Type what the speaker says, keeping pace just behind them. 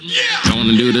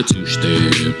Gonna do the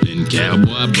two-step, then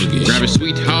cowboy boogie. Grab a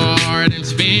sweetheart and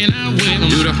spin out with him.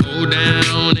 Do the hold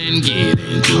down and get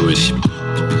into it.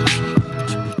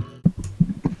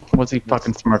 What's he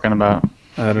fucking smirking about?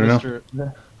 I don't know.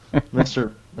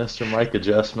 Mr. Mike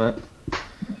adjustment.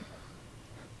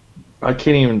 I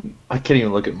can't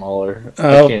even look at Mahler.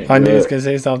 Oh, I knew he was gonna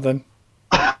say something.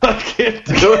 I can't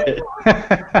do it.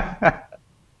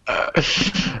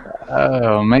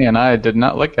 Oh man, I did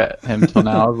not look at him till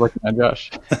now. I was looking at Josh.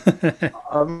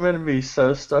 I'm gonna be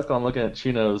so stuck on looking at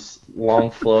Chino's long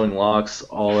flowing locks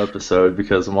all episode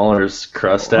because Mahler's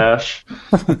crustache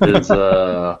is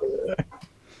I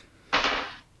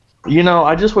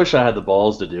just wish I had the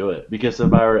balls to do it because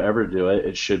if I were to ever do it,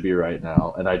 it should be right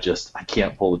now, and I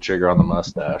can't pull the trigger on the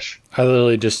mustache. I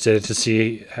literally just did it to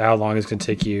see how long it's gonna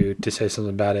take you to say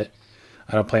something about it.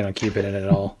 I don't plan on keeping it at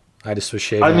all. I just was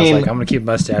shaving. I was like, I'm gonna keep a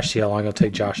mustache. See how long it'll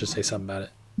take Josh to say something about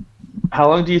it. How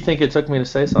long do you think it took me to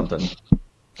say something?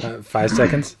 5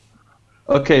 seconds.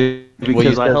 Okay,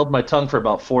 because I held my tongue for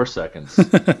about 4 seconds.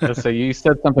 So you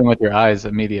said something with your eyes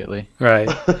immediately. Right.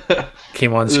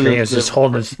 Came on screen. It was just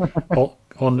holding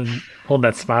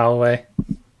that smile away.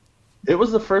 It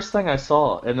was the first thing I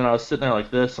saw, and then I was sitting there like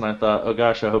this, and I thought, oh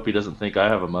gosh, I hope he doesn't think I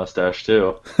have a mustache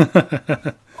too.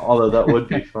 Although that would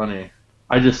be funny.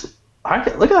 I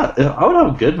would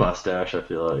have a good mustache, I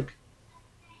feel like.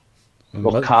 A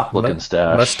little cop-looking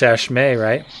stash. Mustache May,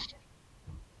 right?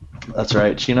 That's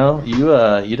right. Chino,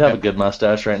 you'd have a good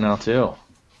mustache right now, too.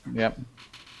 Yep.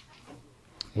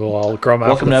 We'll all grow them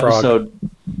out for the frog.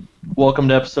 Welcome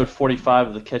to episode 45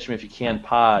 of the Catch Me If You Can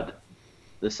pod.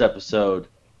 This episode,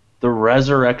 the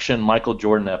Resurrection Michael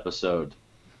Jordan episode.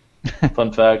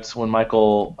 Fun fact, when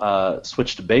Michael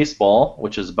switched to baseball,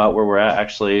 which is about where we're at,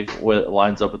 actually, it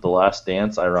lines up with The Last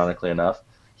Dance, ironically enough.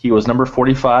 He was number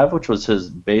 45, which was his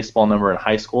baseball number in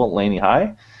high school at Laney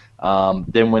High.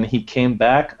 Then when he came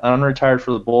back unretired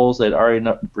for the Bulls, they'd already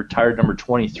retired number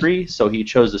 23, so he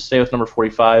chose to stay with number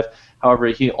 45. However,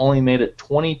 he only made it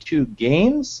 22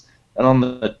 games, and on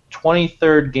the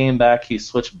 23rd game back, he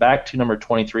switched back to number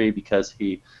 23 because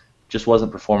he just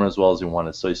wasn't performing as well as he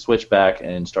wanted. So he switched back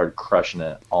and started crushing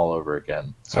it all over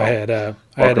again. So I had a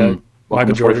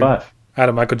Michael Jordan. I had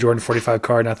a Michael Jordan 45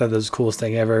 card, and I thought that was the coolest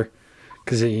thing ever.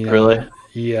 Because really,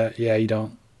 yeah, you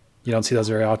don't see those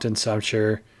very often. So I'm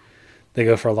sure they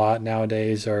go for a lot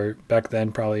nowadays, or back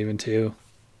then probably even too.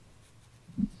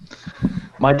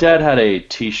 My dad had a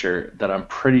T-shirt that I'm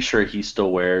pretty sure he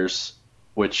still wears,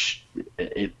 which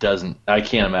it doesn't. I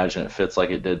can't imagine it fits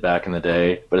like it did back in the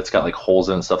day, but it's got like holes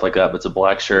in and stuff like that. But it's a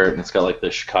black shirt and it's got like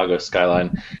the Chicago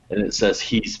skyline, and it says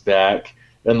 "He's back."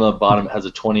 And the bottom it has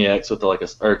a 20X with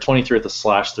or 23 with a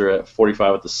slash through it,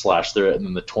 45 with the slash through it, and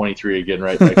then the 23 again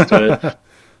right next to it.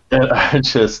 And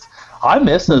I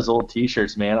miss those old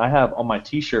T-shirts, man. I have on my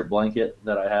T-shirt blanket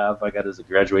that I got as a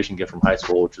graduation gift from high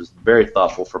school, which was very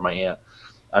thoughtful for my aunt.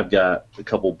 I've got a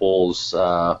couple Bulls,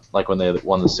 like when they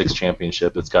won the 6th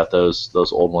championship. It's got those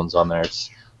old ones on there.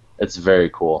 It's very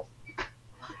cool.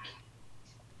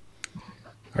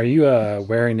 Are you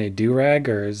wearing a do-rag,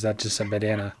 or is that just a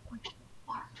bandana?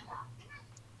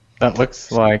 That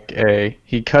looks like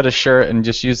he cut a shirt and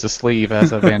just used the sleeve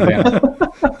as a bandana.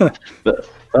 That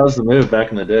was the move back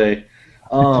in the day.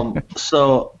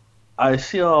 So I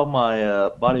see all my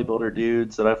bodybuilder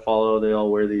dudes that I follow. They all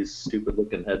wear these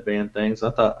stupid-looking headband things. I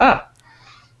thought,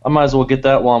 I might as well get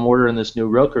that while I'm ordering this new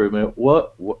Roku remote.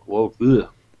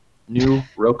 New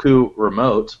Roku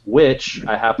remote, which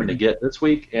I happen to get this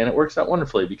week, and it works out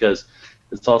wonderfully because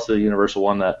it's also the universal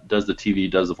one that does the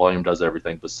TV, does the volume, does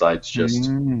everything besides just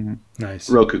nice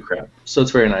Roku crap. So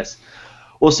it's very nice.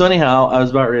 Well, so anyhow, I was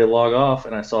about ready to log off,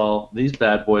 and I saw these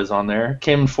bad boys on there.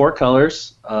 Came in 4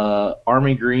 colors,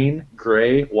 army green,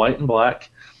 gray, white, and black.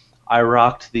 I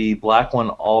rocked the black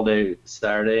one all day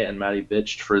Saturday, and Maddie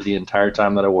bitched for the entire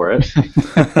time that I wore it.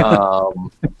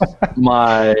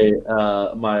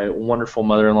 My wonderful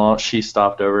mother-in-law, she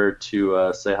stopped over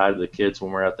to say hi to the kids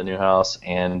when we were at the new house,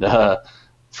 and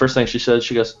first thing she said,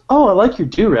 she goes, "Oh, I like your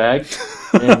do-rag."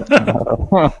 And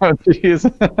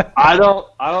I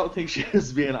don't think she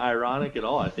was being ironic at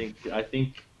all. I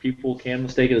think people can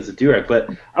mistake it as a do-rag, but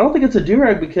I don't think it's a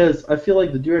do-rag because I feel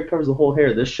like the do-rag covers the whole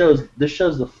hair. This shows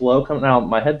the flow coming out.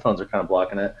 My headphones are kind of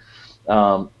blocking it,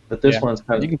 but this one's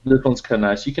kind of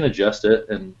nice. You can adjust it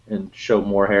and show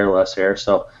more hair, less hair.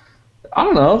 So I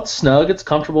don't know. It's snug. It's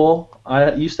comfortable.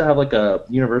 I used to have like a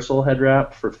universal head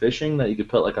wrap for fishing that you could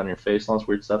put like on your face and all this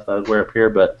weird stuff that I would wear up here,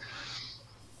 but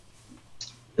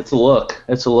it's a look.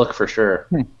 It's a look for sure.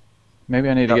 Maybe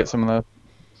I need to get some of those.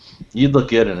 You'd look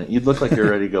good in it. You'd look like you're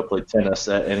ready to go play tennis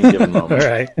at any given moment. All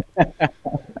right.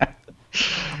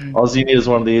 All you need is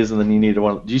one of these, and then you need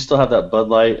one. Do you still have that Bud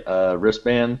Light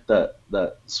wristband,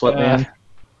 that sweatband?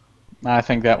 I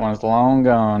think that one's long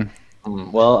gone.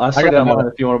 Well, I still got mine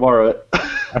if you want to borrow it.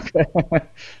 Okay.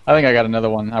 I think I got another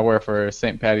one I wear for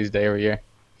St. Patty's Day every year.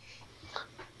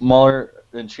 Mahler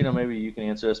and Chino, maybe you can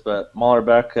answer this, but Mahler,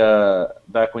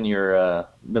 back when you were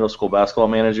middle school basketball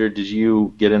manager, did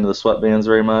you get into the sweatbands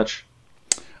very much?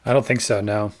 I don't think so.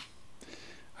 No,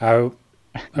 I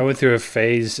went through a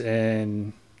phase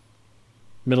in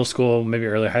middle school, maybe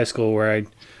early high school, where I'd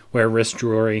wear wrist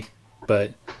jewelry,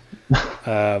 but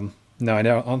no, I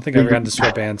don't think I ever got into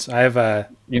sweatbands. I have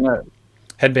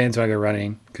headbands when I go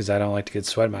running because I don't like to get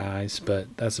sweat in my eyes, but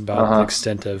that's about the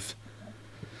extent of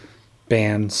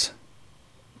bands.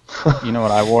 You know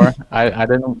what I wore? I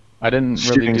didn't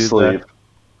really do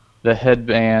the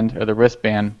headband or the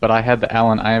wristband, but I had the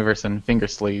Allen Iverson finger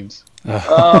sleeves.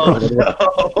 Oh no!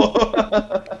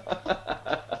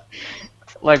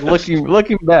 Like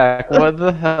looking back, what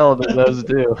the hell did those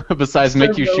do besides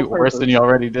make you shoot worse than you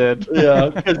already did? Yeah,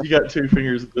 because you got two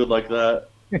fingers good like that.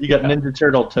 You got Ninja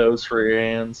Turtle toes for your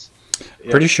hands.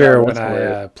 Pretty sure when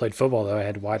I played football, though, I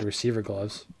had wide receiver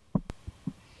gloves.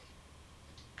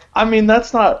 I mean,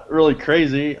 that's not really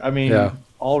crazy. I mean,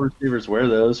 all receivers wear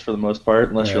those for the most part,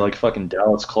 unless you're like fucking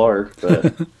Dallas Clark.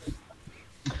 But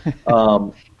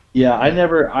yeah,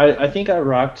 I think I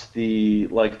rocked I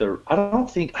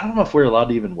don't know if we were allowed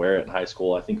to even wear it in high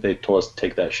school. I think they told us to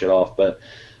take that shit off. But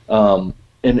in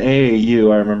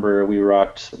AAU, I remember we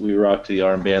rocked the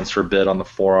armbands for a bit on the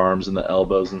forearms and the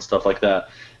elbows and stuff like that.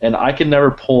 And I could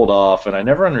never pull it off, and I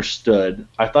never understood.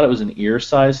 I thought it was an ear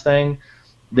size thing.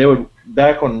 They would,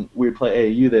 back when we would play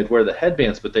AAU, they'd wear the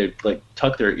headbands, but they'd like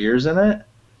tuck their ears in it.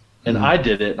 And I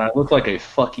did it, and I looked like a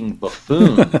fucking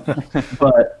buffoon.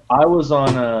 But I was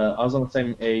on the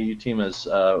same AAU team as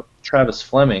Travis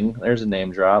Fleming. There's a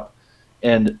name drop,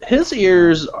 and his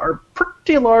ears are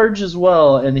pretty large as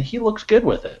well, and he looks good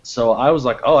with it. So I was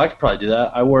like, oh, I could probably do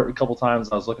that. I wore it a couple times.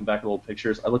 I was looking back at old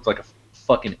pictures. I looked like a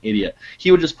fucking idiot.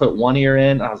 He would just put one ear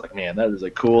in. I was like, man, that is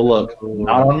a cool look.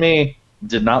 Not on me.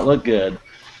 Did not look good.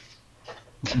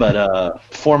 But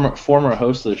former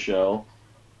host of the show,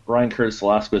 Ryan Curtis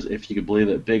Velasquez, if you could believe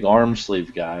it, big arm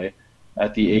sleeve guy,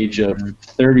 at the age of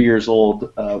 30 years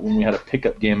old, when we had a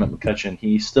pickup game at McCutcheon,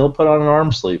 he still put on an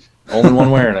arm sleeve. Only one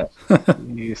wearing it.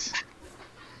 Jeez.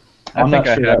 I'm think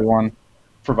not sure I had that one.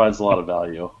 provides a lot of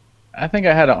value. I think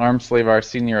I had an arm sleeve our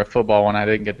senior year of football when I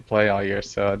didn't get to play all year,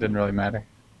 so it didn't really matter.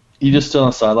 You just stood on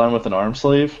the sideline with an arm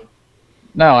sleeve?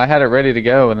 No, I had it ready to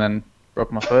go and then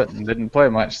broke my foot and didn't play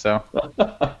much, so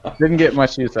didn't get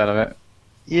much use out of it.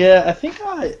 Yeah, I think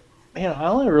I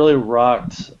only really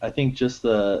rocked, I think, just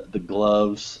the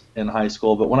gloves in high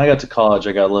school. But when I got to college,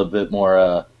 I got a little bit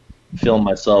more feeling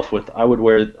myself with. I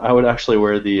would actually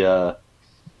wear the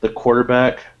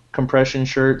quarterback compression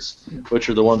shirts, which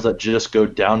are the ones that just go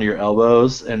down to your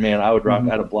elbows. And man, I would rock. I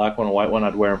had a black one, a white one.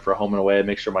 I'd wear them for home and away.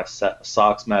 Make sure my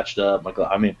socks matched up.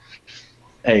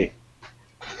 Hey,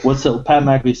 what's it? Pat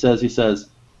McAfee says? He says,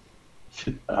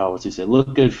 what's he say?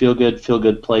 Look good, feel good,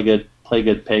 play good, pay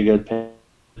good, pay good.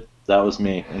 That was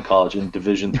me in college in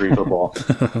Division III football.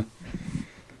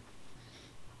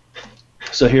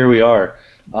 So here we are.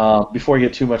 Before we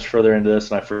get too much further into this,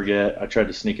 and I forget, I tried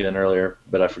to sneak it in earlier,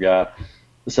 but I forgot.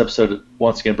 This episode,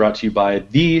 once again, brought to you by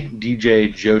the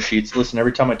DJ Joe Sheets. Listen,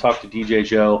 every time I talk to DJ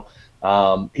Joe,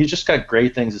 he's just got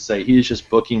great things to say. He is just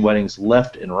booking weddings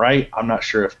left and right. I'm not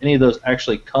sure if any of those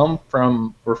actually come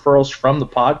from referrals from the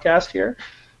podcast here,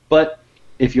 but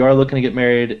if you are looking to get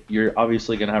married, you're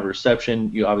obviously going to have a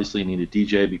reception. You obviously need a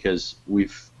DJ because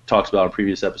we've talked about in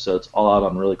previous episodes, all out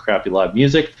on really crappy live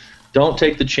music. Don't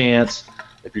take the chance.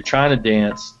 If you're trying to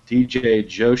dance, DJ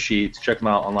Joe Sheets, check him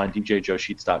out online,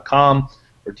 djjoesheets.com,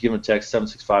 or give him a text,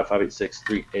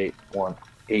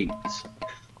 765-586-3818.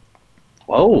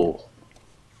 Whoa.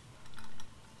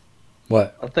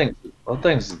 What? That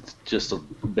thing's just a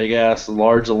big-ass,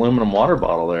 large aluminum water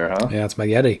bottle there, huh? Yeah, it's my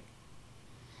Yeti.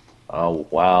 Oh,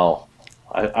 wow.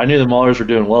 I knew the Maulers were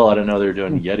doing well. I didn't know they were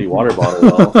doing Yeti water bottle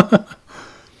well.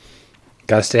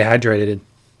 Gotta stay hydrated.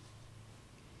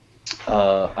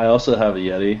 I also have a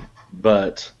Yeti,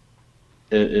 but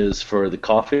it is for the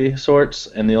coffee sorts,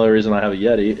 and the only reason I have a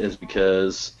Yeti is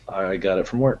because I got it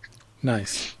from work.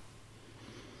 Nice.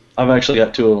 I've actually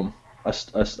got two of them.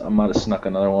 I might have snuck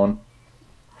another one.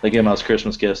 They gave them as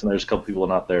Christmas gifts, and there's a couple people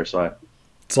not there, so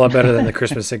It's a lot better than the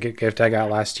Christmas gift I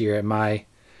got last year at my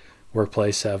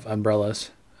workplace of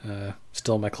umbrellas.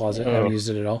 Still in my closet. I haven't used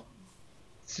it at all.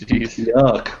 Jeez.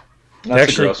 Yuck.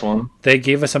 That's a gross one. They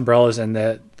gave us umbrellas, and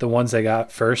the ones they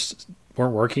got first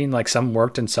weren't working. Like, some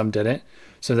worked and some didn't.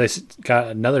 So they got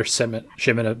another shipment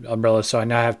of umbrellas. So I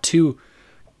now have 2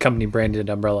 company branded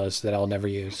umbrellas that I'll never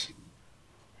use.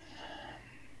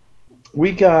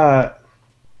 We get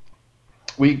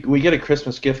a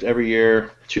Christmas gift every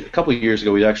year. A couple of years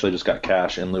ago, we actually just got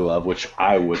cash in lieu of, which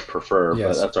I would prefer,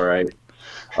 but that's all right.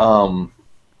 So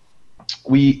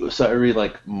every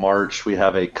like March we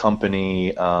have a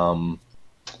company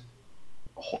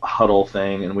huddle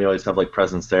thing, and we always have like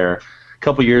presents there. A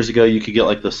couple years ago, you could get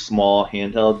like the small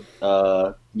handheld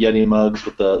Yeti mugs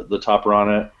with the topper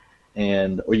on it,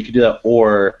 or you could do that,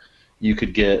 or you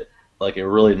could get like a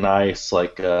really nice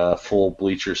like full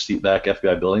bleacher seat back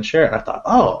FBI building chair. And I thought,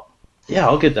 oh yeah,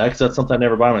 I'll get that because that's something I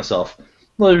never buy myself.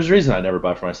 Well, there's a reason I never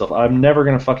buy for myself. I'm never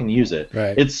gonna fucking use it.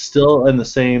 Right. It's still in the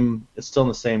same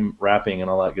wrapping and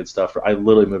all that good stuff. I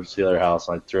literally moved to the other house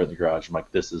and I threw it in the garage. I'm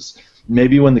like, this is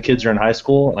maybe when the kids are in high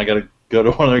school and I gotta go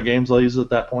to one of their games, I'll use it at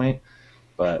that point.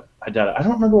 But I doubt it. I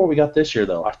don't remember what we got this year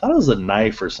though. I thought it was a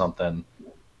knife or something,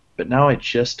 but now I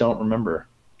just don't remember.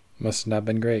 Must not have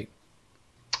been great.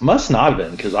 Must not have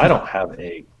been, because I don't have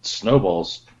a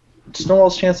snowball's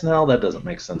chance in hell. That doesn't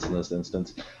make sense in this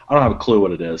instance. I don't have a clue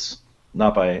what it is.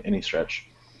 Not by any stretch.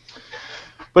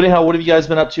 But anyhow, what have you guys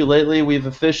been up to lately? We've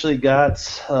officially got,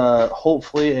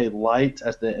 hopefully, a light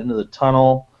at the end of the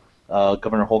tunnel.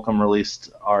 Governor Holcomb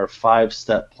released our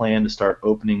 5-step plan to start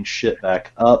opening shit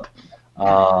back up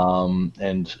and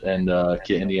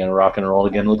get Indiana rock and roll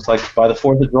again. Looks like by the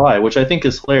 4th of July, which I think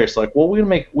is hilarious. Like, well, we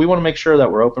want to make sure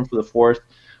that we're open for the 4th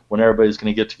when everybody's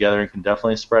going to get together and can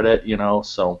definitely spread it,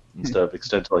 so instead of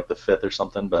extend to like the 5th or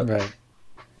something. But right.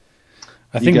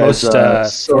 I think most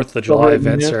 4th of July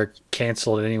events are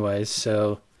canceled anyways,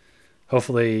 so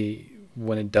hopefully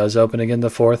when it does open again the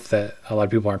 4th, that a lot of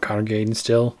people aren't congregating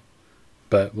still,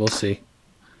 but we'll see.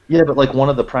 Yeah, but like one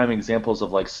of the prime examples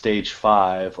of like stage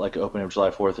 5, like opening of July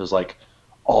 4th, is like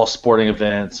all sporting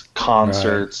events,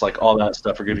 concerts, like all that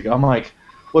stuff are good to go. I'm like,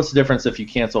 what's the difference if you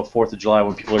cancel 4th of July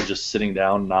when people are just sitting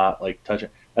down, not like touching,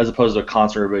 as opposed to a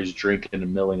concert everybody's drinking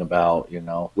and milling about,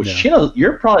 which,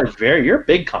 you're probably you're a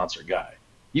big concert guy.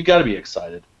 You got to be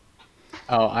excited.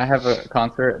 Oh, I have a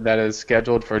concert that is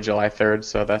scheduled for July 3rd,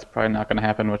 so that's probably not going to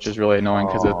happen, which is really annoying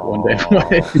because it's 1 day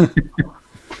away.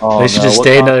 They should just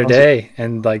stay another day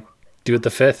and like do it the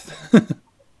 5th.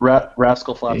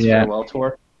 Rascal Flatts farewell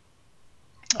tour.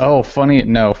 Oh,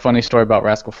 funny story about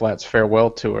Rascal Flatts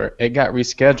farewell tour. It got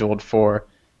rescheduled for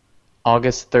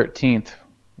August 13th,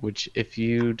 which, if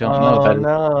you don't know, that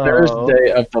is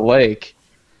Thursday of the Lake.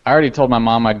 I already told my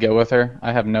mom I'd go with her.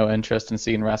 I have no interest in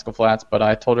seeing Rascal Flatts, but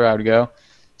I told her I would go.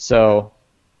 So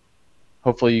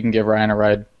hopefully you can give Ryan a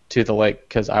ride to the lake,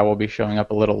 because I will be showing up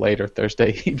a little later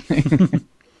Thursday evening.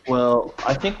 Well,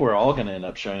 I think we're all going to end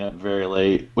up showing up very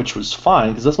late, which was fine,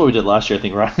 because that's what we did last year. I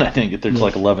think Ryan and I didn't get there till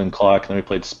like 11 o'clock, and then we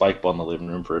played Spike Ball in the living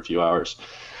room for a few hours.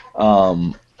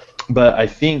 But I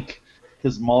think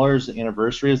because Mahler's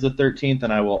anniversary is the 13th,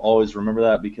 and I will always remember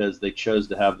that because they chose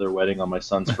to have their wedding on my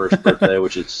son's first birthday,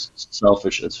 which is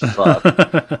selfish as fuck.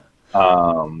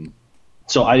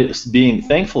 So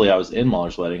thankfully I was in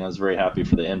Mahler's wedding. I was very happy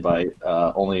for the invite.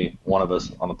 Only one of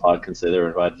us on the pod can say they were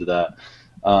invited to that.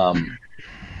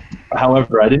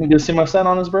 However, I didn't get to see my son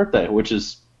on his birthday, which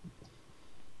is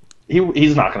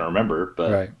he's not going to remember,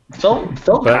 but right.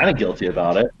 felt kind of guilty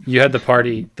about it. You had the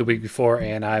party the week before,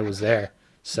 and I was there.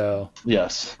 So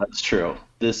yes, that's true.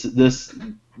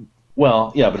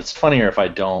 Well, yeah, but it's funnier if I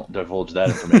don't divulge that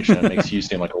information. It makes you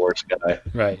seem like a worse guy.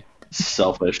 Right.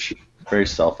 Selfish, very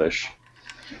selfish.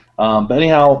 But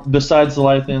anyhow, besides the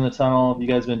light in the tunnel, have you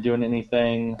guys been doing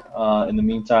anything in the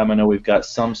meantime? I know we've got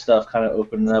some stuff kind of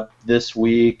opening up this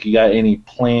week. You got any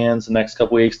plans the next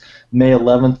couple weeks? May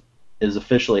 11th is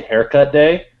officially haircut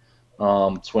day.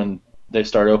 It's when they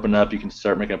start opening up. You can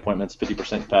start making appointments,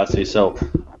 50% capacity. So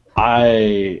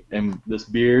this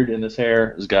beard and this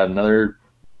hair has got another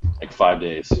like 5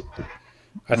 days.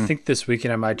 I think this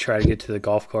weekend I might try to get to the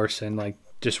golf course and like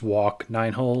just walk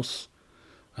 9 holes.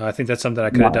 I think that's something I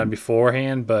could have done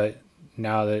beforehand, but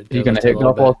now that are you gonna hit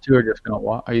golf balls too, or just gonna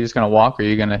walk? Are you just gonna walk, or are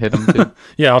you gonna hit them too?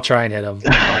 Yeah, I'll try and hit them.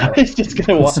 He's just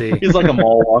gonna walk. See. He's like a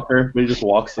mall walker, but he just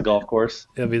walks the golf course.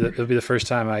 It'll be the first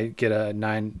time I get a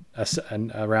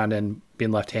round in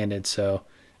being left-handed, so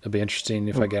it'll be interesting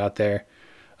if I get out there.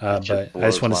 But I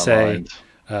just want to say,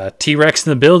 T-Rex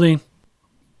in the building.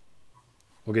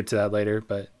 We'll get to that later,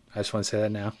 but I just want to say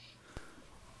that now.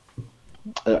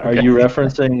 Are you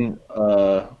referencing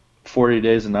 40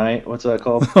 Days a Night? What's that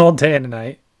called? All day and a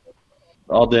night.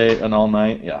 All day and all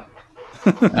night, yeah.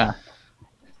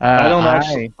 I don't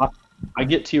actually. I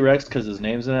get T-Rex because his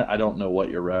name's in it. I don't know what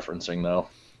you're referencing, though.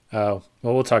 Oh,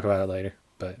 well, we'll talk about it later.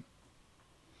 But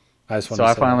So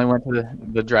I finally went to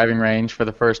the driving range for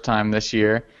the first time this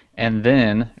year, and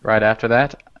then right after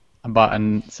that, I bought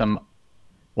some.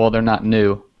 Well, they're not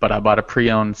new, but I bought a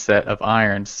pre-owned set of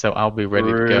irons, so I'll be ready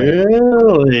to go.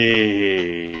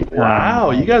 Really?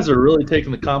 Wow, you guys are really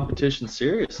taking the competition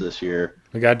serious this year.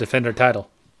 We got to defend our title.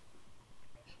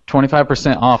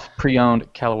 25% off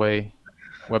pre-owned Callaway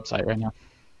website right now.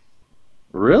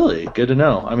 Really? Good to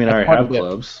know. I mean, I already have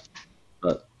clubs,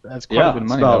 but that's quite a bit of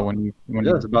money though. When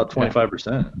it's about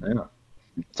 25%. Yeah,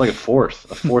 it's like a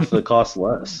fourth of the cost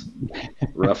less,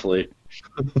 roughly.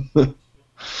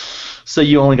 So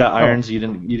you only got irons. You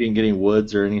didn't get any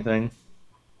woods or anything.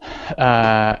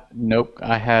 Nope.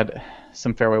 I had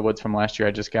some fairway woods from last year.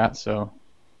 I just got so.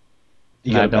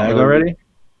 You got a bag already?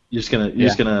 You're just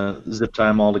gonna zip tie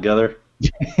them all together.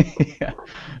 Yeah.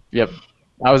 Yep.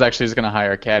 I was actually just gonna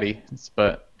hire a caddy,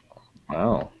 but.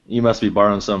 Wow. You must be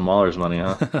borrowing some Mahler's money,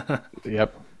 huh?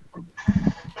 Yep.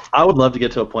 I would love to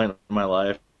get to a point in my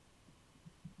life.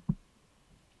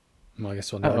 Well, I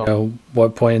guess we'll never know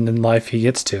what point in life he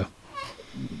gets to.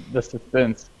 The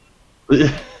suspense.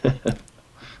 Did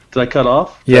I cut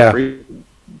off? Yeah.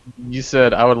 You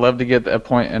said I would love to get to a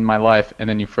point in my life, and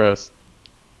then you froze.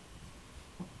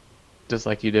 Just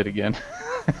like you did again.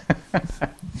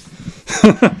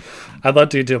 I'd love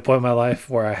to get to a point in my life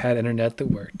where I had internet that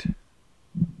worked.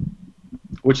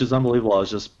 Which is unbelievable. I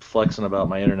was just flexing about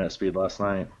my internet speed last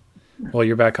night. Well,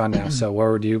 you're back on now, so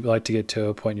where would you like to get to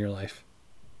a point in your life?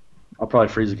 I'll probably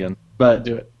freeze again. But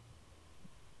do it.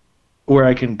 Where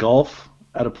I can golf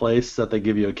at a place that they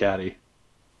give you a caddy.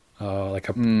 Oh, like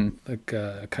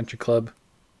a country club?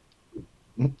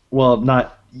 Well,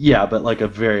 but like a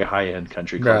very high-end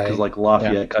country club. Because like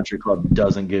Lafayette Country Club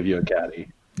doesn't give you a caddy.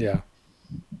 Yeah.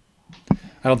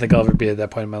 I don't think I'll ever be at that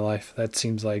point in my life. That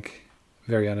seems like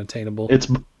very unattainable.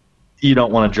 You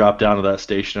don't want to drop down to that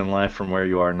station in life from where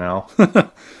you are now.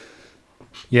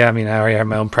 Yeah, I mean, I already have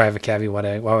my own private caddy.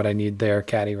 Why would I need their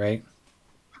caddy, right?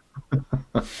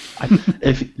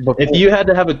 If you had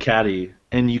to have a caddy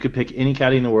and you could pick any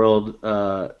caddy in the world,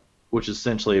 which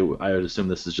essentially I would assume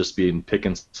this is just being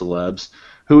picking celebs,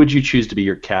 who would you choose to be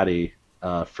your caddy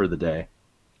for the day?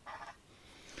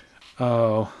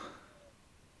 Oh,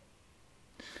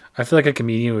 I feel like a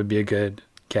comedian would be a good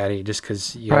caddy just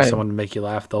because you have someone to make you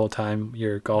laugh the whole time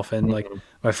you're golfing. Mm-hmm. Like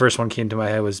my first one came to my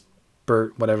head was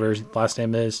Bert, whatever his last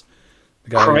name is.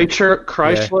 The guy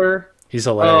Chrysler. Yeah, he's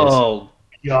hilarious. Oh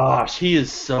gosh, he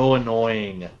is so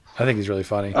annoying. I think he's really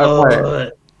funny.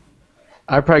 I'd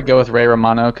probably go with Ray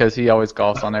Romano because he always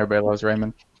golfs on Everybody Loves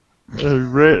Raymond.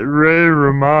 Ray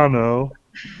Romano.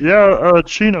 Yeah,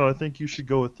 Chino, I think you should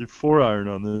go with your 4-iron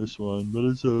on this one, but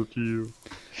it's up to you.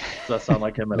 Does that sound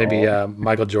like him at Maybe all?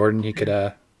 Michael Jordan, he could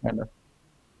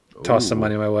toss some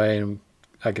money my way and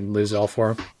I can lose it all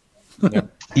for him.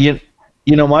 Yeah.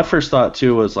 You know, my first thought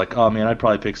too was like, oh man, I'd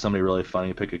probably pick somebody really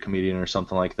funny, pick a comedian or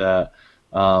something like that.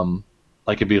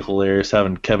 Like it'd be hilarious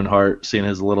having Kevin Hart seeing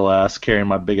his little ass carrying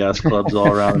my big ass clubs all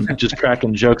around and just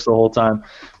cracking jokes the whole time.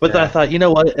 But I thought, you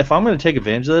know what, if I'm going to take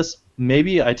advantage of this,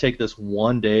 maybe I take this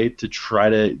one day to try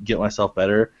to get myself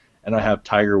better, and I have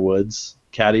Tiger Woods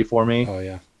caddy for me. Oh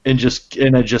yeah. And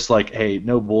I just like, hey,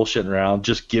 no bullshitting around.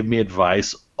 Just give me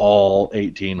advice all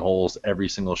 18 holes, every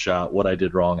single shot, what I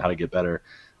did wrong, how to get better.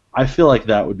 I feel like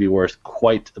that would be worth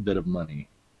quite a bit of money.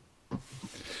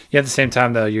 Yeah, at the same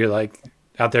time, though, you're like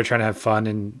out there trying to have fun,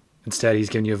 and instead he's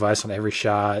giving you advice on every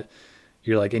shot.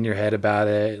 You're like in your head about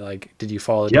it. Like, did you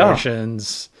follow the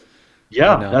directions?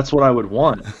 Yeah, that's what I would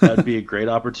want. That'd be a great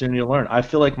opportunity to learn. I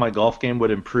feel like my golf game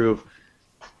would improve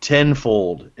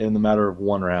tenfold in the matter of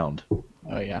one round.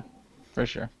 Oh, yeah, for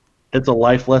sure. It's a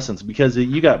life lesson because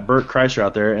you got Bert Kreischer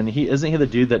out there, and isn't he the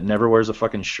dude that never wears a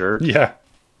fucking shirt? Yeah.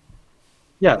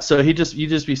 Yeah, so you just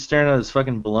be staring at his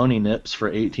fucking baloney nips for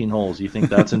 18 holes. You think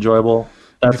that's enjoyable?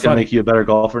 That's gonna make you a better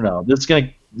golfer? No, this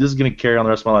is gonna carry on the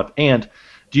rest of my life. And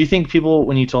do you think people,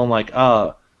 when you told them like,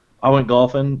 I went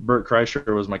golfing, Bert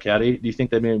Kreischer was my caddy, do you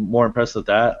think they'd be more impressed with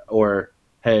that, or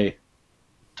hey,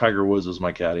 Tiger Woods was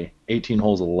my caddy? 18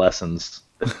 holes of lessons.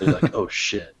 They're like, oh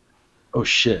shit,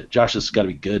 Josh has got to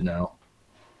be good now.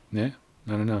 Yeah,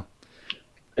 I don't know.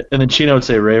 And then Chino would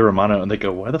say Ray Romano, and they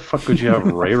go, why the fuck would you have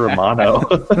Ray Romano?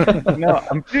 No,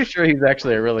 I'm pretty sure he's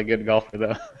actually a really good golfer,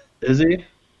 though. Is he?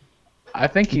 I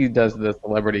think he does the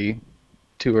celebrity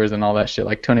tours and all that shit,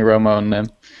 like Tony Romo and them.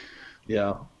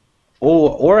 Yeah.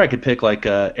 Or I could pick like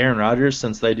Aaron Rodgers,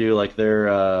 since they do like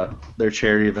their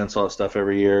charity events, all that stuff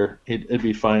every year. It'd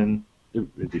be fine.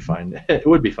 It'd be fine. It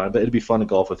would be fine, but it'd be fun to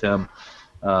golf with him,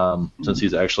 since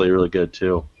he's actually really good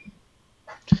too.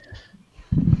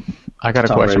 I got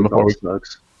a question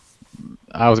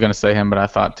I was gonna say him, but I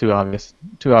thought too obvious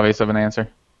of an answer.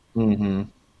 Mm-hmm.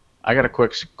 I got a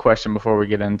quick question before we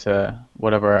get into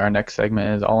whatever our next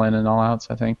segment is, all in and all outs,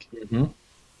 I think. Mm-hmm.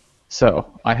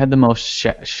 So I had the most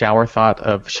shower thought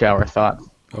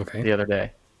Okay. the other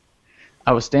day.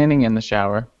 I was standing in the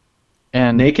shower,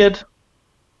 and Naked?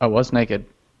 I was naked.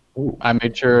 Ooh. I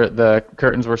made sure the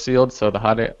curtains were sealed, so the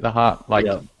hot like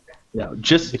Yeah.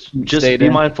 Just stayed be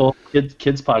in. mindful.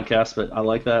 Kids podcast, but I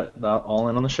like that all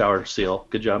in on the shower seal.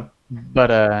 Good job.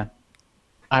 But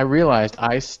I realized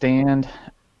I stand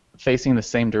facing the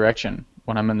same direction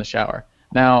when I'm in the shower.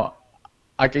 Now,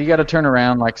 you got to turn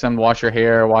around, like some wash your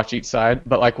hair, wash each side.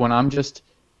 But like when I'm just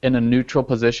in a neutral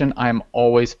position, I'm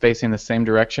always facing the same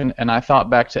direction. And I thought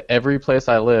back to every place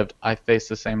I lived, I faced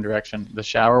the same direction. The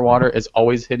shower water is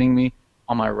always hitting me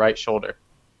on my right shoulder.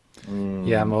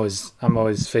 Yeah, I'm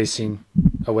always facing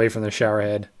away from the shower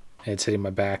head, and it's hitting my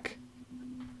back.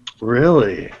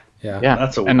 Really? Yeah.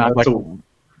 Yeah,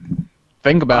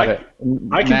 think about it.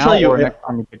 I can now tell you or next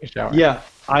time you take a shower. Yeah,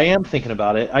 I am thinking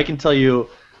about it. I can tell you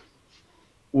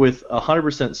with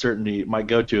 100% certainty, my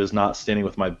go-to is not standing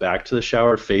with my back to the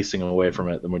shower, facing away from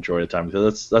it the majority of the time,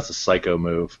 because that's a psycho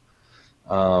move.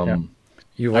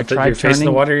 You want your face in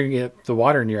the water, you get the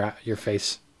water in your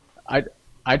face. I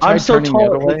tried I'm so turning the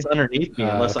other tall way. it's underneath me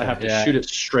unless I have to Yeah. shoot it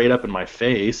straight up in my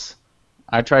face.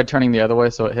 I tried turning the other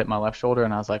way so it hit my left shoulder,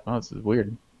 and I was like, "Oh, this is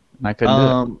weird," and I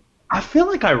couldn't do it. I feel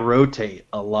like I rotate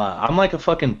a lot. I'm like a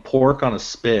fucking pork on a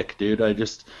spick, dude. I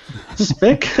just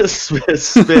spit.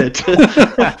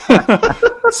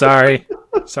 Sorry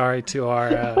to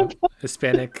our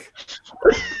Hispanic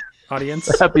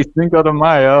audience. Happy Cinco de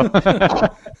Mayo.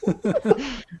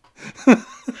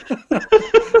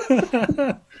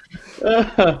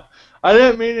 I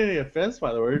didn't mean any offense,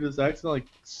 by the way. Just accidentally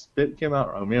spit came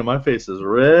out wrong. Man, my face is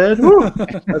red. Woo!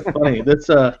 That's funny.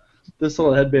 This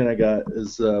little headband I got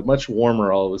is much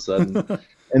warmer all of a sudden.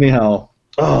 Anyhow,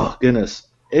 oh goodness.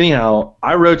 Anyhow,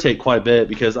 I rotate quite a bit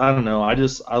because I don't know.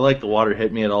 I like the water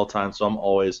hit me at all times, so I'm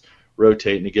always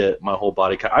rotating to get my whole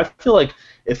body. I feel like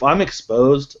if I'm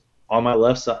exposed on my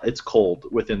left side, it's cold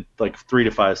within like 3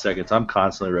 to 5 seconds. I'm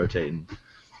constantly rotating.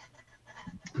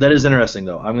 That is interesting,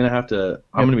 though. I'm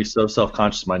gonna be so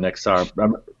self-conscious my next hour.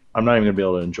 I'm not even gonna be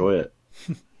able to enjoy it.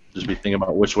 Just be thinking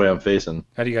about which way I'm facing.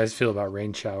 How do you guys feel about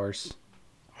rain showers?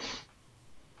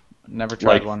 Never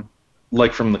tried one.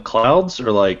 Like from the clouds,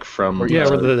 or like from? Where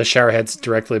the shower head's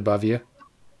directly above you.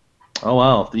 Oh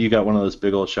wow, you got one of those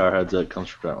big old shower heads that comes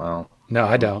from. Wow. No,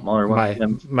 I don't.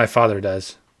 My father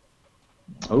does.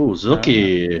 Oh,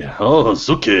 Zuki.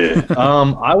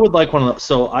 I would like one of those.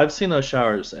 So I've seen those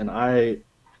showers, and we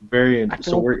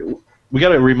got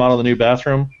to remodel the new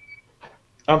bathroom.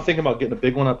 I'm thinking about getting a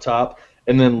big one up top,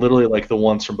 and then literally like the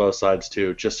ones from both sides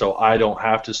too, just so I don't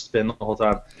have to spin the whole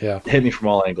time. Yeah. Hit me from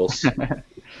all angles.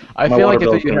 I feel like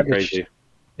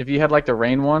if you had like the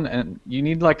rain one, and you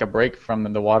need like a break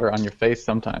from the water on your face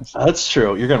sometimes. That's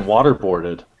true. You're getting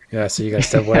waterboarded. Yeah, so you guys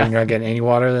step away and you're not getting any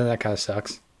water, then that kind of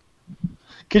sucks.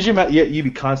 Could you imagine? You'd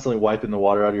be constantly wiping the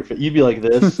water out of your face. You'd be like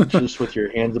this, just with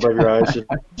your hands above your eyes, just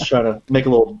trying to make a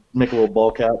little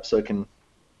ball cap so I can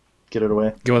get it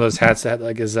away. Get one of those hats that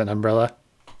like is an umbrella.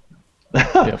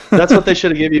 That's what they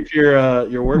should have given you for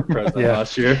your work present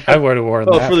last year. I would have worn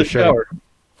that for the sure. shower.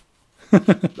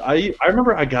 I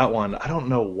remember I got one. I don't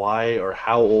know why or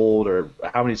how old or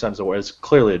how many times it was. It's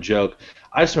clearly a joke.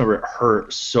 I just remember it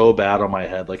hurt so bad on my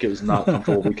head. Like it was not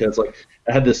comfortable because like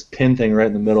I had this pin thing right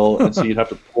in the middle, and so you'd have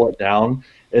to pull it down,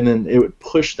 and then it would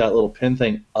push that little pin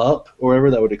thing up or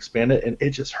whatever that would expand it, and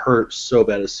it just hurt so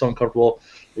bad. It's so uncomfortable.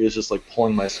 It was just like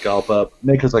pulling my scalp up.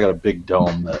 Maybe because I got a big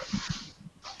dome, but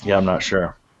yeah, I'm not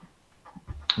sure.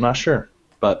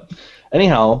 But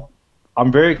anyhow,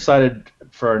 I'm very excited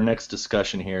for our next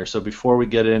discussion here. So before we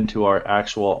get into our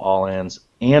actual all-ins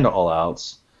and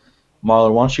all-outs,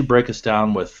 Marler, why don't you break us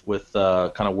down with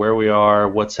kind of where we are,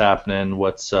 what's happening,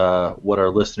 what our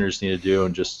listeners need to do,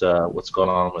 and just what's going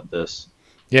on with this.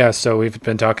 Yeah, so we've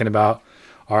been talking about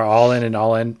our all-in and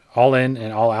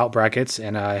all-out brackets,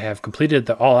 and I have completed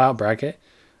the all-out bracket.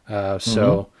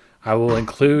 So I will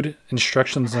include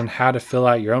instructions on how to fill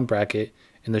out your own bracket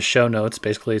in the show notes.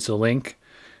 Basically, it's a link.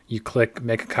 You click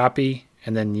Make a Copy,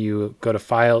 and then you go to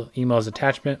File, Email as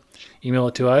Attachment, email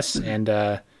it to us, and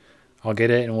I'll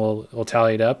get it, and we'll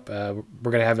tally it up.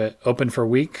 We're gonna have it open for a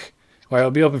week. Well,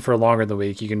 it'll be open for longer than the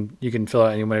week. You can fill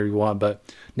out any whenever you want. But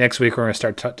next week we're gonna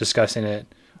start discussing it,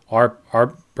 our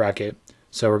bracket.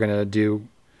 So we're gonna do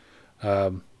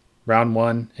round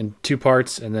 1 in 2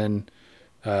 parts, and then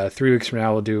 3 weeks from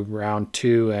now we'll do round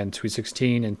 2 and Sweet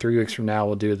 16, and 3 weeks from now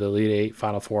we'll do the Elite 8,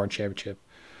 Final 4, and Championship.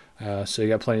 So you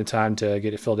got plenty of time to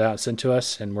get it filled out and sent to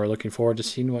us, and we're looking forward to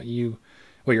seeing what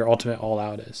your ultimate all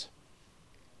out is.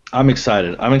 I'm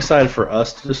excited. I'm excited for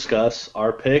us to discuss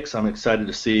our picks. I'm excited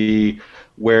to see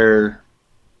where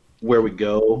we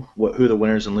go, who the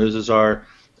winners and losers are,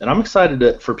 and I'm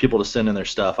excited for people to send in their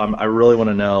stuff. I really want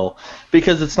to know,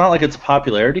 because it's not like it's a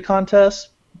popularity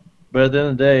contest, but at the end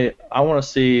of the day, I want to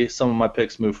see some of my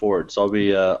picks move forward. So I'll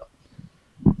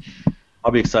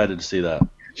be excited to see that.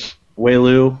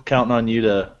 Wei-Lu, counting on you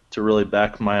to really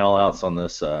back my all outs on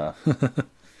this.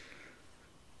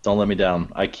 Don't let me down.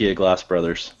 IKEA Glass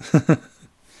Brothers.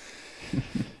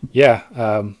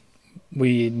 Yeah.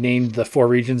 We named the 4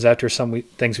 regions after some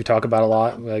things we talk about a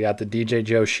lot. We got the DJ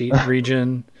Joe Sheet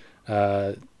region,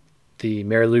 the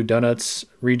Mary Lou Donuts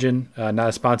region, not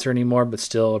a sponsor anymore, but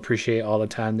still appreciate all the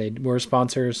time they were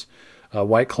sponsors.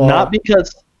 White Claw.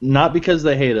 Not because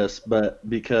they hate us, but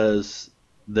because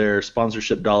their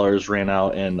sponsorship dollars ran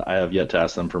out, and I have yet to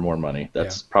ask them for more money.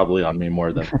 That's probably on me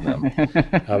more than them.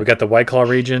 We got the White Claw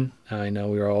region. I know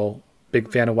we were all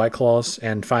big fan of White Claws.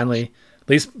 And finally,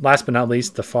 last but not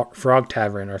least, the Frog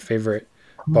Tavern, our favorite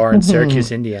bar in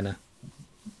Syracuse, Indiana.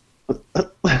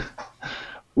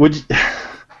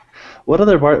 What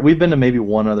other bar? We've been to maybe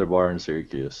one other bar in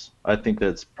Syracuse. I think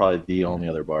that's probably the only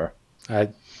other bar. I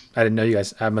didn't know you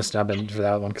guys. I must not have been for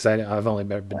that one because I've only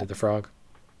been to the Frog.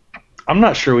 I'm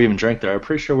not sure we even drank there. I'm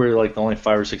pretty sure we were like the only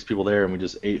 5 or 6 people there, and we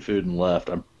just ate food and left.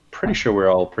 I'm pretty sure we're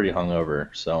all pretty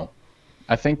hungover. So,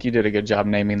 I think you did a good job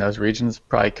naming those regions.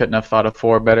 Probably couldn't have thought of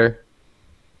 4 better.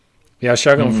 Yeah, I was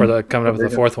struggling for coming up with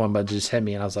the 4th one, but it just hit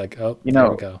me, and I was like, there we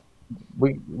go.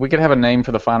 We could have a name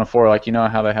for the Final Four, like you know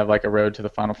how they have like a road to the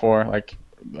Final Four, like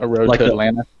a road to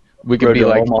Atlanta. We could be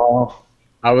like Omaha.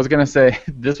 I was gonna say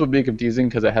this would be confusing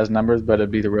because it has numbers, but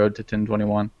it'd be the road to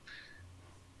 1021.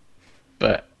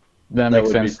 But that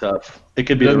makes sense. Be tough. It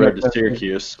could be the road to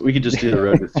Syracuse. We could just do the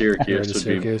road to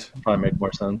Syracuse. Probably make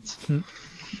more sense. All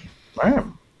right.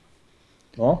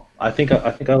 Well, I think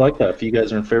I like that. If you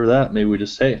guys are in favor of that, maybe we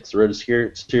just say it's the road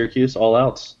to Syracuse, all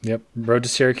outs. Yep, road to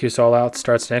Syracuse, all out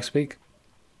starts next week.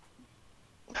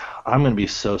 I'm gonna be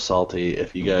so salty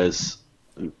if you guys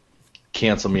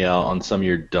cancel me out on some of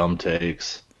your dumb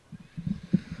takes.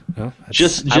 Well,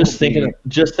 just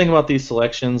thinking about these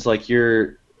selections, like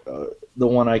you're the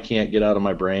one I can't get out of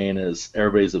my brain is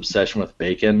everybody's obsession with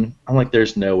bacon. I'm like,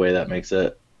 there's no way that makes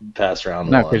it past round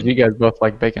one. No, because you guys both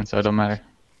like bacon, so it don't matter.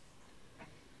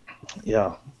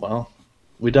 Yeah, well,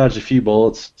 we dodged a few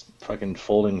bullets, fucking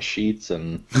folding sheets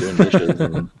and doing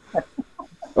dishes.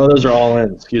 Oh, those are all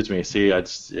in. Excuse me. See,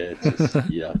 it's just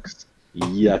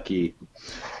yucky.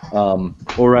 Well,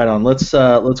 right on. Let's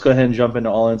go ahead and jump into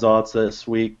all ins, all outs this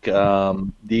week.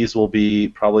 These will be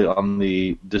probably on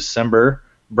the December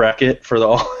bracket for the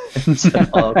all ins and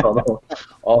all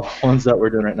the ones that we're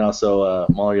doing right now. So,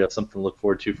 Molly, you have something to look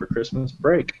forward to for Christmas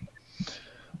break.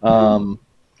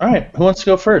 All right, who wants to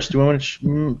go first? Do we want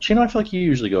to? Chino, I feel like you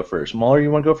usually go first. Mahler, you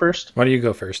want to go first? Why don't you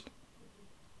go first?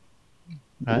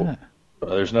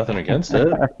 There's nothing against it.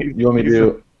 You want me to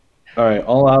do? All right,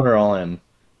 all out or all in?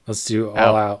 Let's do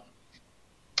all out.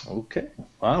 Okay.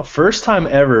 Wow, first time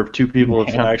ever 2 people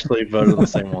have actually voted on the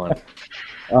same one.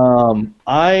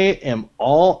 I am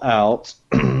all out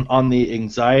on the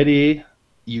anxiety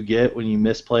you get when you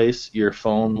misplace your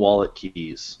phone, wallet,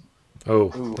 keys. Oh,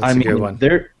 that's a good one.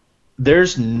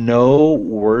 There's no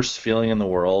worse feeling in the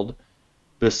world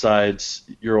besides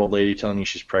your old lady telling you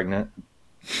she's pregnant.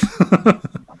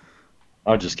 I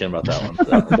was just kidding about that one.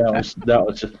 That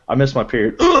was just, I missed my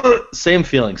period. Same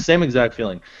feeling, same exact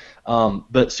feeling.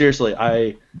 But seriously,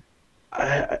 I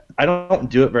don't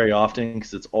do it very often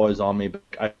because it's always on me. But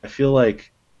I feel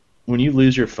like when you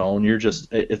lose your phone,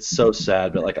 it's so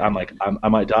sad. But I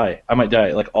might die.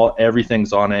 Like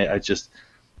everything's on it.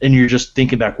 And you're just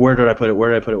thinking back, where did I put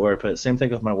it? Same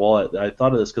thing with my wallet. I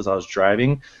thought of this because I was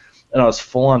driving, and I was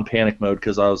full on panic mode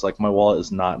because I was like, my wallet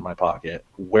is not in my pocket.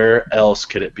 Where else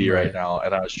could it be right now?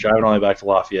 And I was driving all the way back to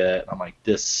Lafayette, and I'm like,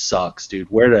 this sucks, dude.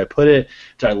 Where did I put it?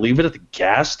 Did I leave it at the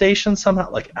gas station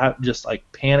somehow? Like, I just like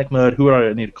panic mode. Who do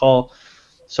I need to call?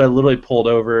 So I literally pulled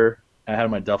over. I had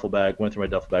my duffel bag, went through my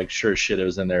duffel bag. Sure as shit, it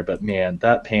was in there. But man,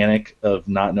 that panic of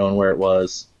not knowing where it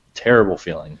was, terrible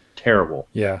feeling. Terrible.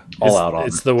 Yeah.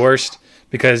 It's the worst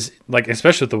because, like,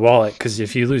 especially with the wallet, because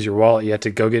if you lose your wallet, you have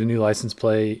to go get a new license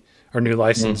plate or new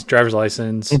license, driver's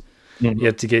license. You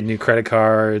have to get new credit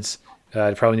cards,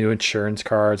 probably new insurance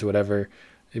cards, whatever.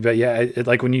 But yeah,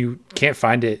 like when you can't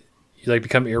find it, you like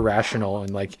become irrational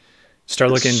and like start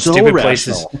looking stupid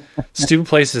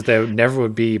places that never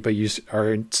would be, but you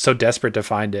are so desperate to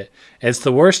find it. And it's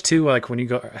the worst too. Like when you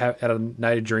go at a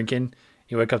night of drinking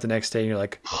You wake up the next day and you're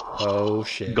like, oh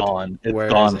shit, Gone. It's Where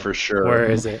gone is it? for sure.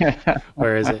 Where is it?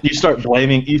 Where is it? You start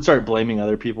blaming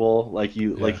other people. Like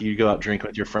you go out drinking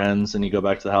with your friends and you go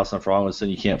back to the house and for all of a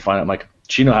sudden you can't find it. I'm like,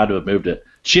 Chino had to have moved it.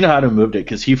 Chino had to have moved it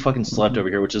because he fucking slept over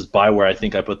here, which is by where I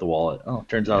think I put the wallet. Oh,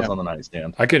 turns out it's on the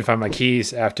nightstand. I couldn't find my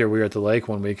keys after we were at the lake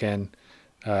one weekend.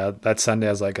 That Sunday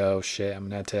I was like, oh shit, I'm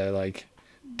gonna have to like,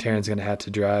 Taryn's gonna have to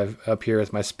drive up here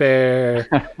with my spare.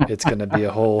 It's gonna be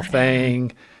a whole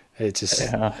thing. It's just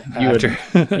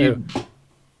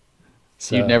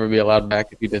You'd never be allowed back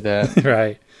if you did that.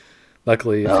 Right.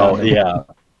 Luckily.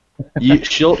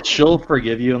 She'll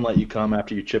forgive you and let you come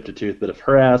after you chipped a tooth, but if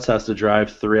her ass has to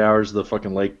drive 3 hours to the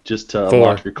fucking lake just to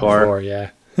unlock your car, 4,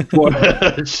 yeah.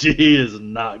 she is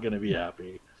not gonna be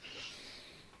happy.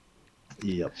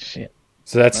 Yep. Shit.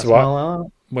 So that's why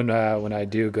when I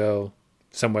do go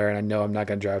somewhere and I know I'm not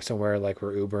gonna drive somewhere, like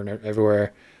we're Ubering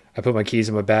everywhere, I put my keys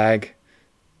in my bag.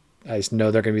 I just know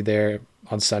they're gonna be there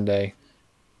on Sunday.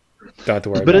 Don't have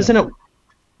to worry. But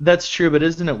that's true, but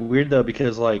isn't it weird though?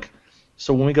 Because like,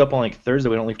 so when we go up on like Thursday,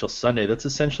 we don't leave till Sunday. That's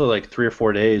essentially like 3 or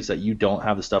 4 days that you don't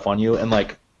have the stuff on you, and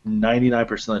like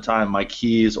 99% of the time, my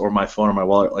keys or my phone or my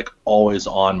wallet are like always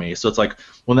on me. So it's like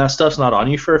when that stuff's not on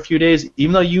you for a few days,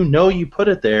 even though you know you put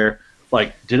it there,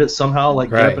 like did it somehow like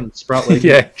get up and Sprout Lake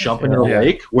and jump into the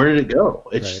lake? Where did it go?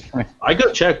 It's I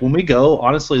go check when we go.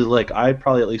 Honestly, like I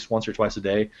probably at least once or twice a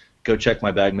day go check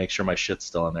my bag, make sure my shit's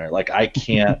still in there. Like I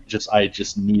can't I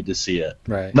just need to see it.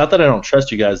 Right. Not that I don't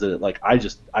trust you guys,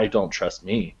 I don't trust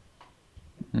me.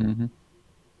 Mm-hmm.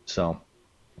 So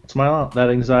it's that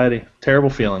anxiety, terrible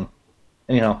feeling.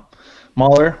 Anyhow,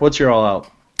 Mahler, what's your all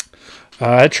out?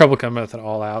 I had trouble coming with an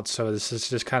all out, so this is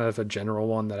just kind of a general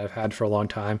one that I've had for a long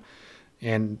time,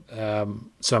 and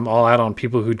so I'm all out on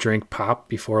people who drink pop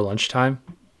before lunchtime.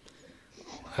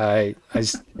 I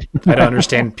don't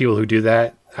understand people who do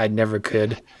that. I never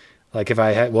could. Like if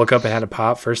I woke up and had a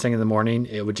pop first thing in the morning,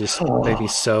 it would just make me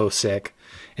so sick.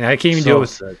 And I can't even do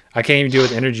it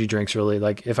with energy drinks really.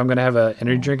 Like if I'm gonna have an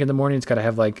energy drink in the morning, it's gotta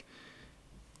have like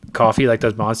coffee, like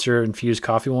those Monster infused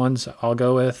coffee ones. I'll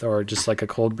go with, or just like a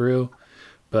cold brew.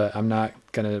 But I'm not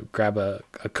gonna grab a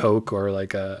Coke or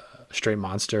like a straight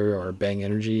Monster or Bang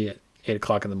Energy at 8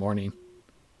 o'clock in the morning.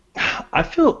 I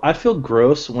feel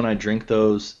gross when I drink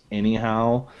those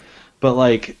anyhow, but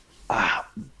like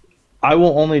I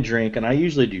will only drink, and I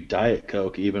usually do Diet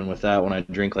Coke even with that when I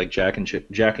drink like Jack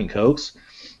and Cokes.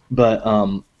 But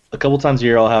a couple times a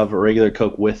year I'll have a regular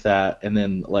Coke with that, and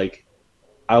then like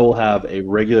I will have a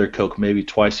regular Coke maybe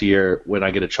twice a year when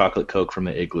I get a chocolate Coke from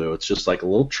the Igloo. It's just like a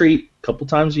little treat a couple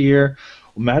times a year.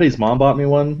 Well, Maddie's mom bought me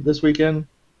one this weekend,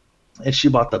 and she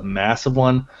bought the massive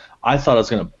one. I thought I was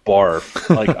gonna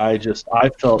barf. Like I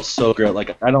felt so great.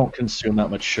 Like I don't consume that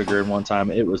much sugar in one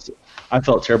time. I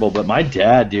felt terrible. But my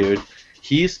dad, dude,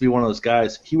 he used to be one of those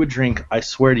guys. He would drink, I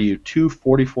swear to you, 2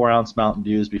 44-ounce Mountain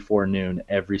Dews before noon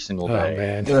every single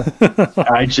day. Oh man.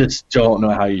 I just don't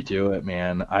know how you do it,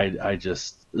 man. I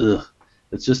just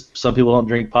It's just some people don't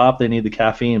drink pop; they need the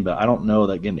caffeine. But I don't know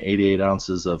that getting 88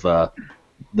 ounces of the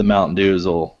Mountain Dews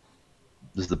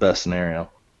is the best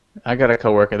scenario. I got a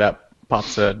coworker that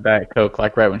pops a Diet Coke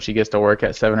like right when she gets to work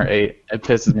at 7 or 8. It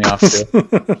pisses me off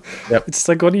too. Yep. It's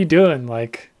like, what are you doing?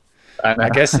 Like, I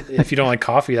guess if you don't like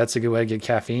coffee, that's a good way to get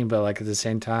caffeine. But like at the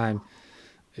same time,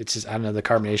 it's just, I don't know, the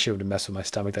carbonation would mess with my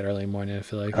stomach that early in the morning. I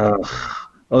feel like.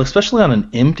 Well, especially on an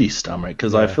empty stomach,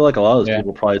 because I feel like a lot of those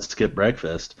people probably skip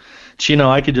breakfast. Chino,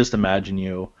 I could just imagine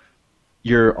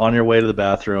you're on your way to the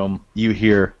bathroom, you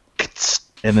hear,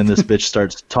 and then this bitch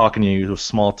starts talking to you with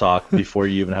small talk before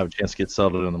you even have a chance to get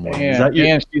settled in the morning. Yeah, Is that you?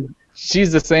 and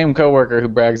she's the same coworker who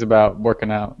brags about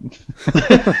working out.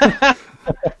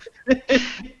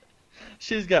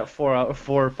 She's got 4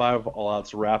 or 5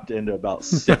 all-outs wrapped into about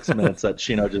 6 minutes that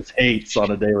Chino just hates on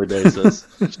a daily basis.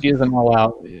 She is an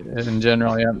all-out in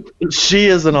general, yeah. She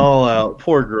is an all-out.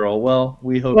 Poor girl. Well,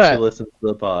 we hope she listens to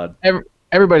the pod.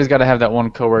 Everybody's got to have that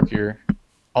one coworker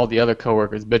all the other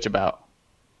coworkers bitch about.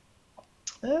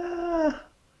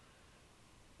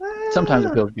 Sometimes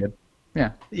it feels good.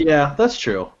 Yeah. Yeah, that's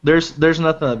true. There's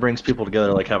nothing that brings people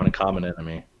together like having a common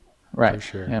enemy. Right. For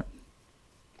sure. Yeah.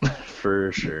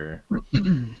 For sure. All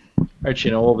right,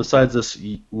 Chino. Well, besides this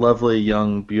lovely,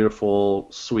 young, beautiful,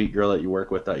 sweet girl that you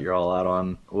work with that you're all out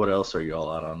on, what else are you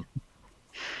all out on?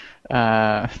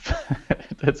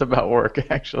 That's about work,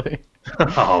 actually.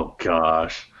 Oh,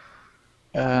 gosh.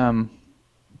 I'm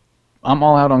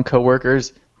all out on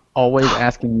coworkers always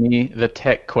asking me the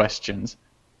tech questions.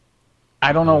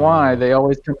 I don't know why. They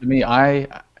always come to me.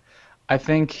 I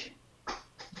think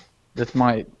this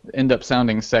might end up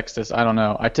sounding sexist. I don't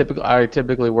know. I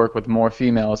typically work with more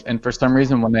females, and for some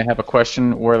reason, when they have a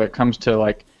question where it comes to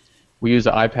like, we use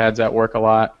the iPads at work a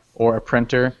lot or a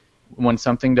printer, when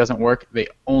something doesn't work, they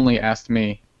only ask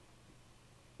me.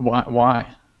 Why?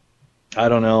 I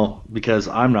don't know, because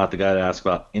I'm not the guy to ask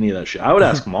about any of that shit. I would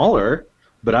ask Mahler,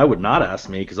 but I would not ask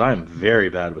me because I am very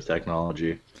bad with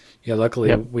technology. Yeah,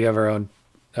 luckily we have our own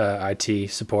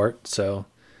IT support, so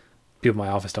people in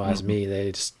my office don't ask me.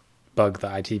 They just bug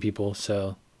the IT people,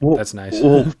 so that's nice.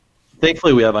 Well,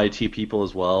 thankfully we have IT people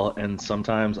as well, and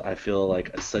sometimes I feel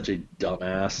like such a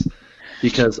dumbass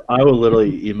because I will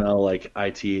literally email like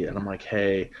IT and I'm like,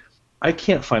 hey, I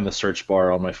can't find the search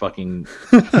bar on my fucking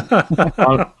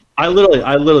I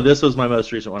literally this was my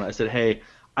most recent one. I said, hey,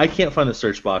 I can't find the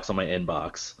search box on my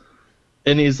inbox.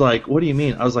 And he's like, what do you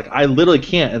mean? I was like, I literally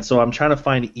can't. And so I'm trying to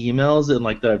find emails and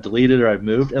like that I've deleted or I've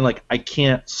moved, and like I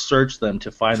can't search them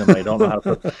to find them. I don't know how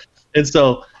to put. And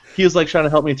so he was like trying to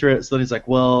help me through it. So then he's like,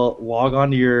 well, log on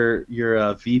to your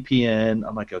VPN.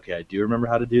 I'm like, okay, I do remember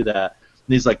how to do that.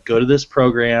 And he's like, go to this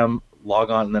program, log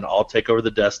on, and then I'll take over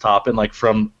the desktop. And like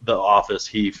from the office,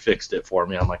 he fixed it for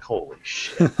me. I'm like, holy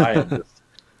shit, I am just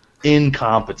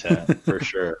incompetent for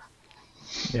sure.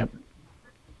 Yep.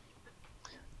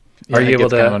 Are you able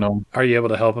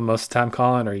to help them most of the time,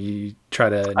 Colin, or you try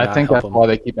to? I think that's why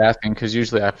they keep asking, because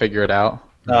usually I figure it out.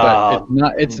 But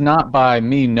it's not by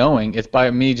me knowing; it's by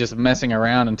me just messing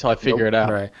around until I figure it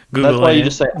out. Right. That's why you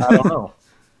just say, I don't know.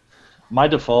 My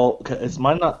default,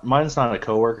 mine's not a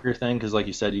coworker thing, because like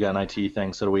you said, you got an IT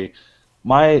thing. So do we.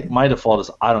 My default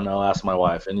is I don't know. Ask my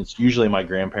wife, and it's usually my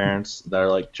grandparents that are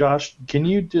like, Josh, can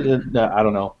you do it? No, I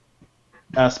don't know.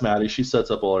 Ask Maddie. She sets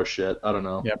up all our shit. I don't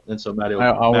know. Yep. And so Maddie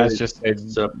I always just say,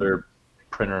 set up their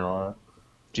printer and all that.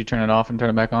 Do you turn it off and turn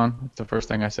it back on? It's the first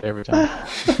thing I say every time.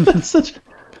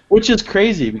 Which is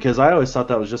crazy, because I always thought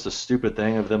that was just a stupid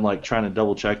thing of them like trying to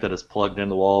double check that it's plugged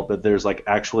into the wall. But there's like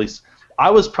actually, I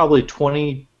was probably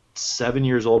 27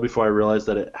 years old before I realized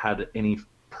that it had any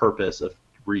purpose of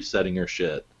resetting your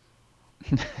shit.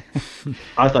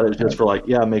 I thought it was just for like,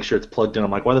 yeah, make sure it's plugged in.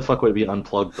 I'm like, why the fuck would it be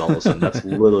unplugged all of a sudden? That's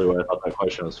literally what I thought that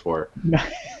question was for.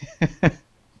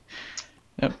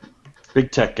 Yep.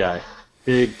 Big tech guy.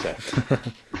 Big tech.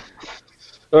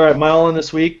 All right, my all-in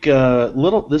this week.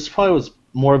 This probably was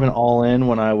more of an all-in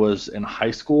when I was in high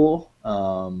school.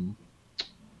 A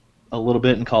little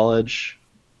bit in college.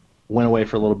 Went away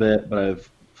for a little bit, but I've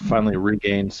finally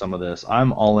regained some of this.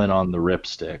 I'm all in on the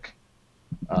Ripstick.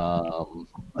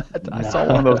 I saw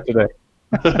one of those today.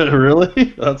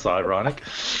 Really? That's ironic.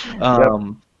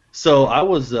 So I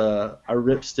was a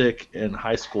Ripstick in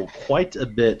high school quite a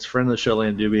bit. Friend of the show,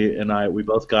 Land Doobie, and we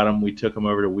both got them. We took them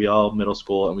over to Weall Middle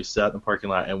School, and we sat in the parking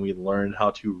lot, and we learned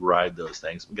how to ride those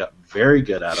things. We got very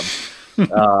good at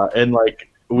them. And like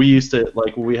we used to,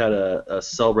 like we had a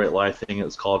Celebrate Life thing it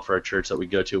was called for our church that we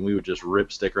go to, and we would just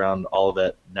Ripstick around all of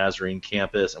that Nazarene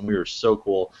campus, and we were so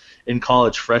cool. In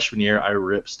college, freshman year, I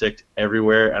Ripsticked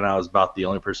everywhere, and I was about the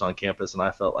only person on campus, and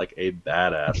I felt like a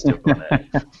badass doing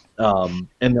it. And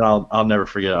then I'll never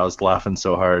forget, I was laughing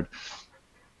so hard.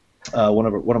 One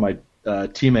of my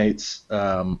teammates,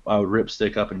 I would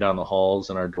Ripstick up and down the halls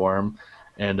in our dorm,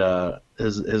 and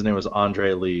his name was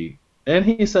Andre Lee, and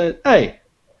he said, "Hey,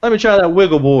 let me try that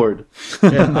wiggle board."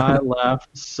 And I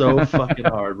laughed so fucking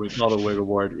hard when we called it a wiggle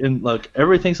board. And look,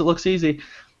 everybody thinks it looks easy.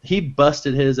 He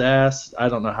busted his ass. I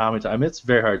don't know how many times. I mean, it's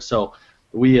very hard. So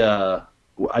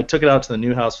I took it out to the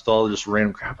new house with all just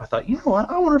random crap. I thought, you know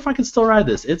what? I wonder if I can still ride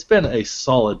this. It's been a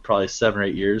solid probably 7 or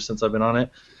 8 years since I've been on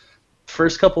it.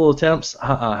 First couple of attempts,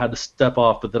 I had to step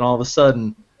off, but then all of a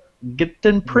sudden,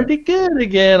 getting pretty good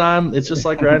again. It's just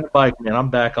like riding a bike, man. I'm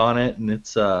back on it, and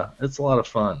it's a lot of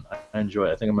fun. I enjoy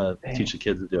it. I think I'm gonna teach the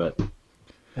kids to do it.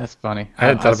 That's funny. I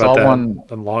hadn't thought about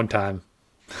that in a long time.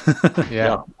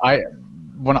 Yeah.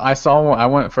 When I saw one, I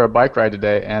went for a bike ride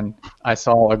today, and I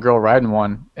saw a girl riding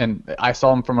one, and I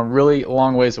saw him from a really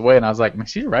long ways away, and I was like, man,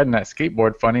 she's riding that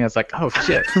skateboard funny. I was like, oh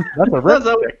shit, that's a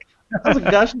Ripstick. That's a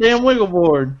gosh damn wiggle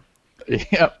board.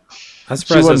 Yep. I'm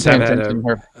surprised those haven't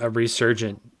had a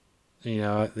resurgent. You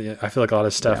know, I feel like a lot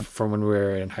of stuff from when we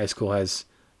were in high school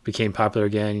became popular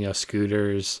again. You know,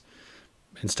 scooters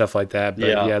and stuff like that. But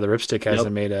yeah, the Ripstick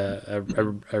hasn't made a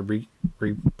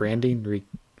rebranding,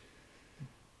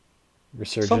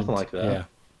 resurgence. Something like that. Yeah.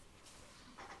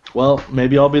 Well,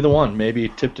 maybe I'll be the one. Maybe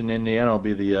Tipton, Indiana will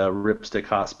be the Ripstick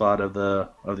hotspot of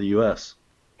the U.S.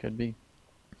 Could be.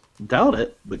 Doubt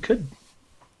it, but could.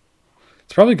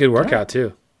 It's probably a good workout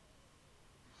too.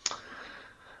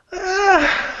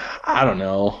 I don't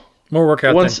know. More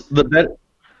workout than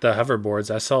the hoverboards.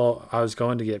 I was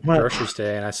going to get groceries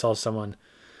today, and I saw someone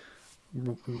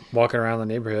walking around the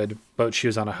neighborhood, boat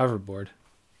shoes on a hoverboard.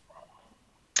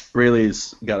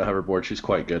 Rayleigh's got a hoverboard. She's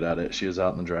quite good at it. She was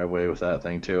out in the driveway with that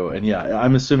thing too. And yeah,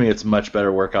 I'm assuming it's much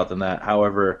better workout than that.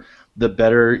 However, the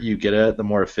better you get at it, the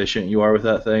more efficient you are with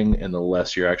that thing, and the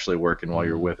less you're actually working while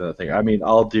you're whipping that thing. I mean,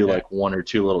 I'll do like one or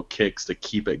two little kicks to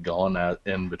keep it going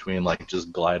in between, like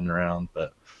just gliding around.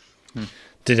 But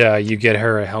did you get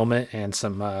her a helmet and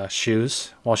some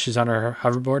shoes while she's on her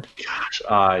hoverboard? Gosh,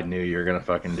 I knew you were gonna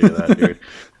fucking do that, dude.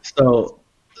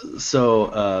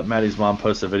 So Maddie's mom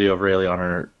posted a video of Rayleigh on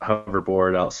her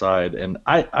hoverboard outside, and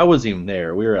I wasn't even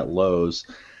there. We were at Lowe's,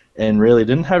 and Rayleigh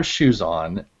didn't have shoes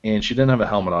on, and she didn't have a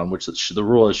helmet on, which the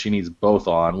rule is she needs both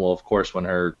on. Well, of course, when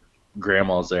her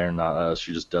grandma's there and not us,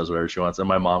 she just does whatever she wants. And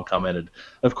my mom commented,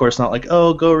 of course, not like,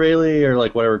 oh, go Rayleigh, or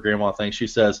like whatever grandma thinks. She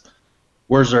says,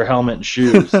 where's her helmet and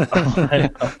shoes?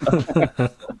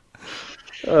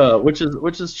 Which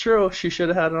is true. She should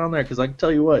have had it on there, because I can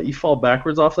tell you what, you fall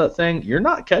backwards off that thing, you're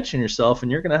not catching yourself,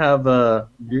 and you're gonna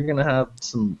have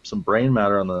some brain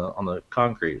matter on the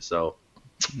concrete. So,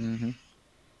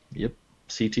 Yep,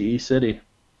 CTE City.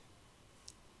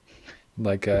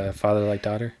 Like father, like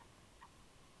daughter.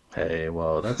 Hey,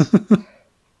 well, that's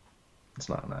it's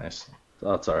not nice.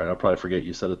 That's all right. I'll probably forget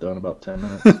you said it though in about 10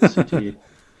 minutes. CTE.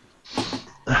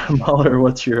 Mahler,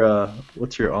 what's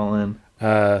your all in?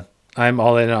 I'm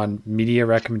all in on media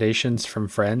recommendations from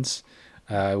friends.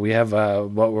 We have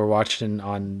what we're watching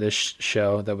on this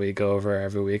show that we go over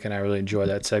every week, and I really enjoy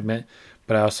that segment.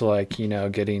 But I also like,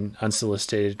 getting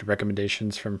unsolicited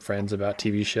recommendations from friends about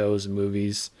TV shows and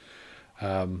movies.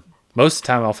 Most of the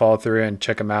time I'll follow through and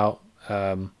check them out.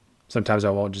 Sometimes I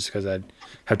won't, just because I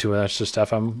have too much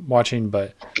stuff I'm watching.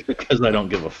 But because I don't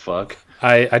give a fuck.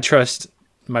 I trust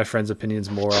my friends' opinions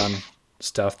more on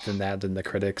stuff than the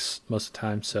critics most of the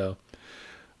time. So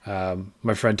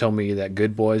my friend told me that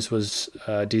Good Boys was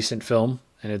a decent film,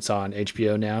 and it's on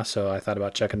HBO now, so I thought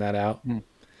about checking that out.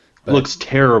 But looks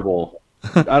terrible.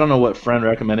 I don't know what friend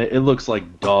recommended. It looks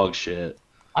like dog shit.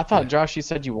 I thought, Josh, you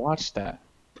said you watched that.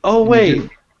 Oh, wait.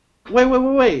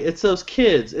 It's those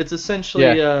kids. It's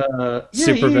essentially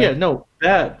no,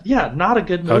 bad. Yeah, not a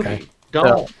good movie. Okay.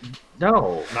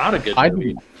 No, not a good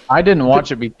movie. I didn't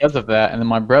watch it because of that, and then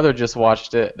my brother just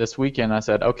watched it this weekend. I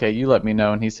said, okay, you let me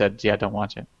know, and he said, yeah, don't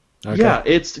watch it. Okay. Yeah,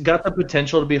 it's got the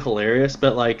potential to be hilarious,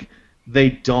 but like they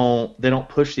don't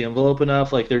push the envelope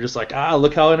enough. Like they're just like,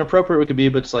 look how inappropriate it could be,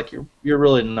 but it's like you're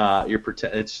really not.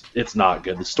 It's not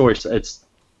good. The story, it's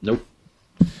nope.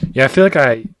 Yeah, I feel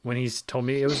like when he's told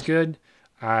me it was good,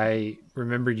 I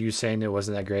remembered you saying it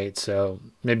wasn't that great. So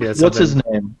maybe that's what's his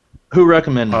name? Who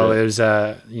recommended it? It was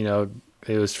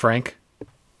it was Frank.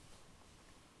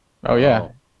 Oh yeah.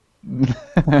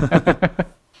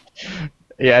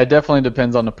 Yeah, it definitely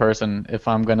depends on the person. If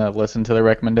I'm gonna listen to the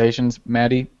recommendations,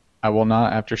 Maddie, I will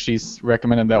not. After she's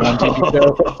recommended that one TV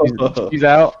show, she's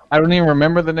out. I don't even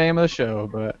remember the name of the show,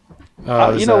 but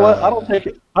you know what? I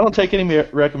don't take any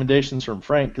recommendations from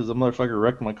Frank, because the motherfucker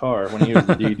wrecked my car when he was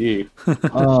the DD.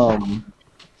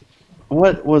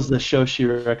 What was the show she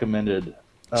recommended?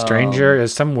 Stranger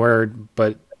is some word,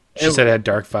 but she said it had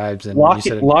dark vibes. And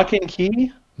Lock and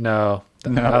Key? No,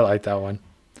 I like that one.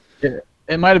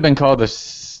 It might have been called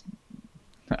this.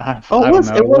 It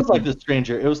was like The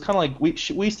Stranger. It was kind of like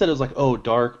we said it was like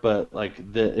dark, but like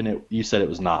you said it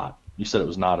was not. You said it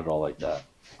was not at all like that.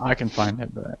 I can find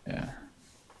it, but yeah.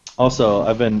 Also,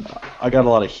 I got a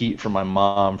lot of heat from my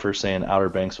mom for saying Outer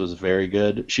Banks was very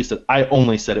good. She said I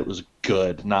only said it was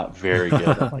good, not very good.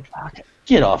 I'm like, okay,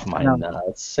 get off my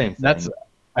nuts. Same thing.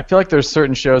 I feel like there's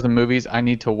certain shows and movies I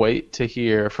need to wait to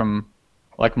hear from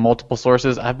like multiple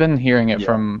sources. I've been hearing it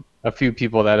from a few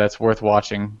people that it's worth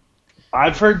watching.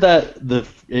 I've heard that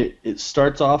it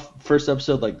starts off first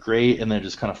episode like great, and then it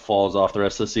just kind of falls off the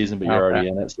rest of the season, but you're already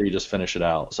in it, so you just finish it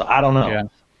out. So I don't know. Yeah.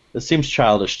 It seems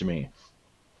childish to me.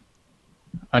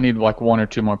 I need like one or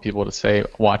two more people to say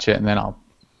watch it, and then I'll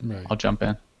jump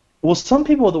in. Well, some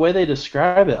people, the way they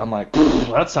describe it, I'm like,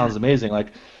 that sounds amazing. Like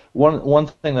one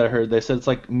thing that I heard, they said it's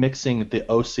like mixing the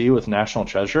OC with National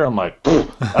Treasure. I'm like,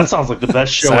 that sounds like the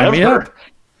best show ever.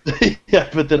 Yeah,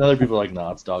 but then other people are like, no,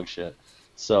 it's dog shit.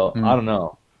 So I don't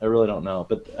know. I really don't know.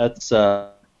 But that's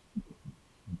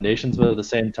nations, but at the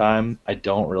same time, I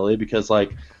don't really, because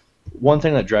like one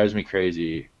thing that drives me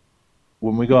crazy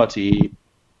when we go out to eat,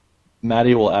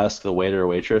 Maddie will ask the waiter or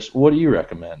waitress, "What do you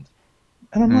recommend?"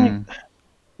 And I'm like,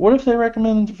 "What if they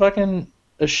recommend fucking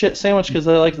a shit sandwich because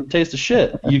they like the taste of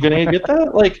shit? You gonna get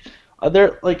that? Like,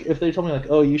 they're like, if they told me like,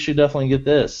 oh, you should definitely get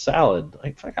this salad.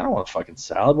 Like, fuck, I don't want a fucking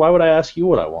salad. Why would I ask you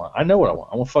what I want? I know what I want.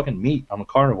 I want fucking meat. I'm a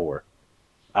carnivore.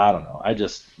 I don't know.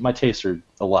 My tastes are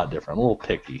a lot different. I'm a little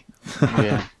picky.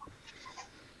 Yeah.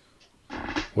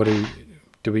 What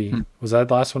do we? Was that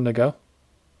the last one to go?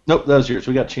 Nope, that was yours.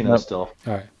 We got Chino still.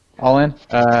 All right. All in?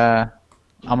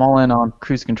 I'm all in on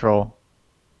cruise control.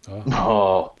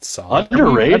 Oh, solid.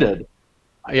 Underrated.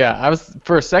 Yeah, I was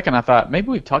for a second. I thought maybe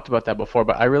we've talked about that before,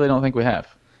 but I really don't think we have.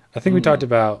 I think we talked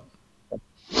about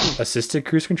assisted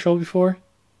cruise control before.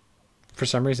 For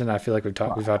some reason, I feel like we've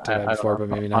talked about that before, but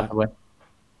maybe not. Possibly.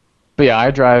 But yeah,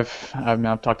 I drive. I mean,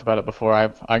 I've talked about it before.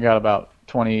 I got about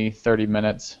 20, 30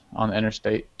 minutes on the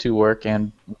interstate to work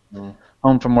and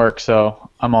home from work, so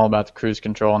I'm all about the cruise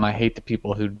control, and I hate the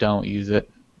people who don't use it,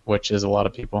 which is a lot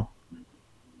of people.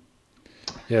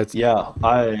 Yeah,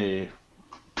 I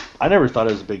never thought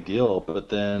it was a big deal, but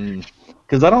then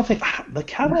because I don't think the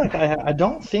Cadillac I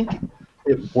don't think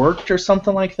it worked or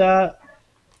something like that.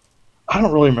 I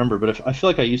don't really remember, but I feel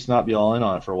like I used to not be all in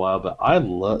on it for a while. But I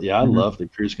love the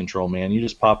cruise control, man. You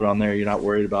just pop it on there. You're not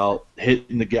worried about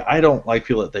hitting the gas. I don't like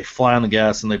people that they fly on the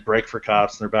gas and they brake for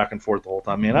cops and they're back and forth the whole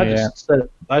time, man. I've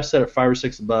set it 5 or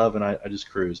 6 above and I just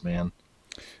cruise, man.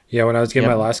 Yeah, when I was getting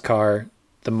my last car,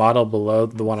 the model below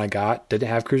the one I got didn't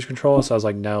have cruise control, so I was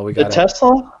like, no, we got the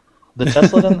Tesla. The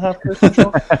Tesla doesn't have cruise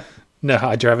control. No,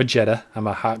 I drive a Jetta. I'm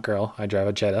a hot girl. I drive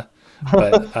a Jetta,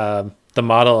 but the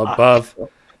model above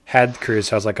had cruise.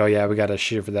 So I was like, oh yeah, we got to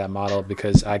shoot for that model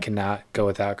because I cannot go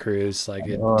without cruise. Like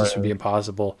it just would be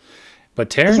impossible. But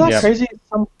Terrence, isn't that crazy?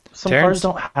 Some cars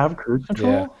don't have cruise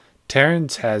control. Yeah,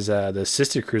 Terrence has the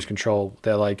assisted cruise control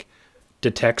that like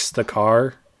detects the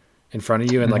car in front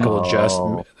of you and like will adjust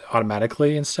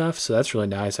automatically and stuff. So that's really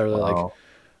nice. I really like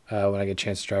when I get a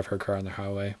chance to drive her car on the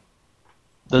highway.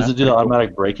 Does it do the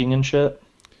automatic braking and shit?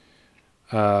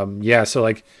 Yeah. So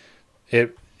like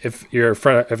if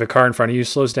a car in front of you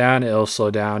slows down, it'll slow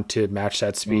down to match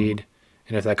that speed.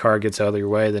 And if that car gets out of your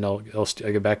way, then it'll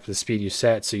get back to the speed you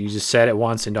set. So you just set it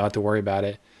once and don't have to worry about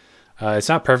it. It's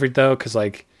not perfect though, because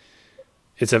like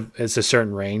it's a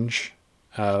certain range.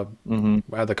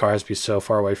 The car has to be so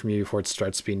far away from you before it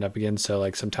starts speeding up again. So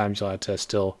like sometimes you'll have to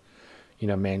still,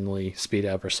 manually speed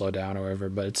up or slow down or whatever.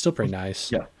 But it's still pretty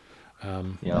nice. Yeah.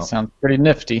 That sounds pretty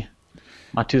nifty.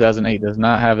 My 2008 does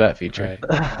not have that feature.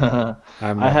 Right.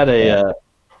 I had a.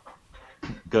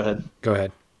 Go ahead. Go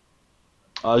ahead.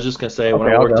 I was just gonna say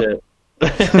when I worked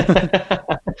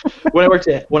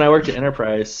at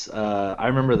Enterprise, I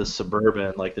remember the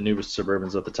Suburban, like the newest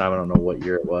Suburbans at the time. I don't know what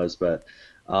year it was, but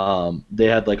they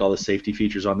had like all the safety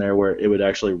features on there where it would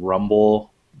actually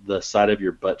rumble the side of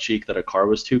your butt cheek that a car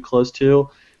was too close to,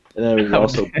 and then it would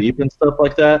also beep and stuff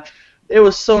like that. It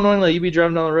was so annoying. Like you'd be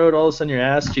driving down the road, all of a sudden your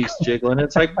ass cheeks jiggling.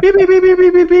 It's like beep beep beep beep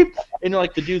beep beep beep, and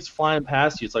like the dude's flying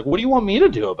past you. It's like, what do you want me to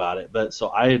do about it? But so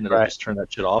I ended up just turning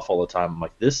that shit off all the time. I'm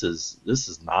like, this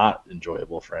is not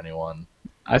enjoyable for anyone.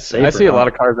 I see a lot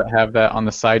of cars that have that on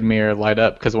the side mirror light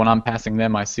up because when I'm passing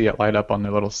them, I see it light up on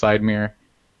their little side mirror.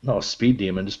 No, speed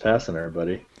demon, just passing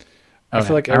everybody. I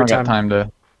feel like every time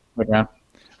to look around.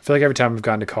 I feel like every time I've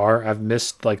gotten a car, I've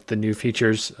missed like the new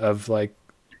features of like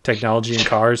technology in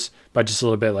cars by just a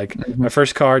little bit. Like my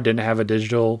first car didn't have a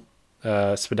digital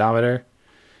speedometer,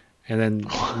 and then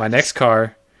my next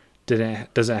car doesn't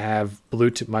have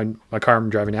Bluetooth. My car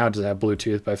I'm driving now doesn't have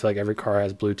Bluetooth, but I feel like every car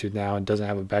has Bluetooth now and doesn't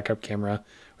have a backup camera,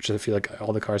 which I feel like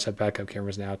all the cars have backup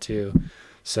cameras now too.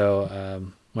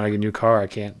 So when I get a new car, I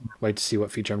can't wait to see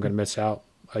what feature I'm going to miss out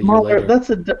a year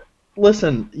later.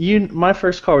 Listen, my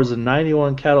first car was a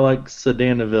 91 Cadillac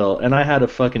Sedan DeVille, and I had a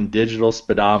fucking digital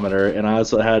speedometer, and I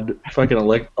also had fucking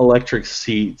electric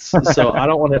seats. So I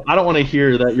don't want to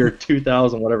hear that your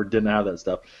 2000 whatever didn't have that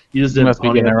stuff. You just didn't. Must be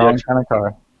getting the wrong kind of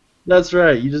car. That's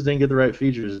right. You just didn't get the right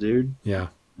features, dude. Yeah.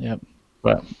 Yep.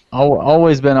 But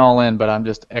always been all in, but I'm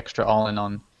just extra all in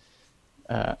on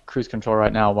cruise control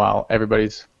right now while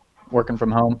everybody's working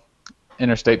from home.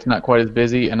 Interstate's not quite as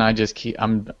busy, and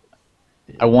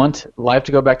I want life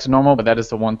to go back to normal, but that is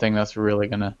the one thing that's really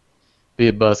going to be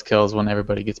a buzzkill is when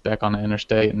everybody gets back on the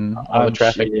interstate and all the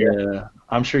traffic. Yeah,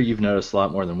 I'm sure you've noticed a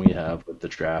lot more than we have with the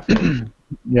traffic.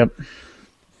 Yep.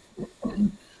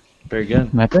 Very good.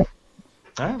 That's it.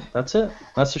 All right, that's it.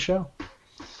 That's the show.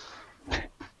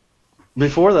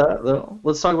 Before that, though,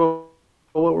 let's talk about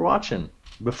what we're watching.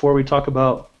 Before we talk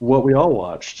about what we all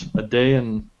watched, all day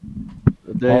and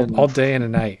a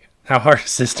night. How hard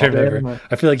is this to remember?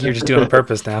 I feel like you're just doing it on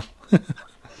purpose now.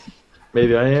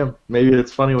 Maybe I am. Maybe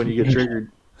it's funny when you get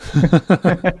triggered.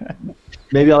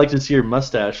 Maybe I like to see your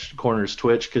mustache corners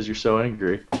twitch because you're so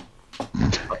angry.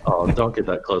 Oh, don't get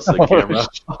that close to the camera.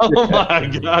 Oh my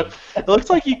god. It looks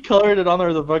like you colored it on there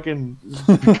with a fucking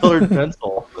colored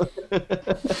pencil.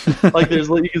 Like you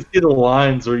can see the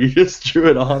lines where you just drew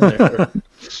it on there.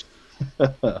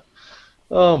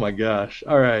 Oh my gosh.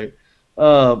 All right.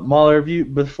 Mahler, have you,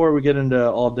 before we get into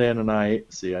All Day and a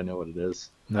Night, see, I know what it is.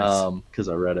 Nice. Because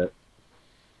I read it.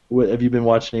 Have you been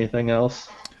watching anything else?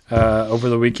 Over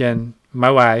the weekend,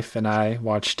 my wife and I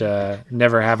watched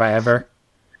Never Have I Ever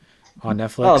on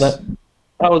Netflix.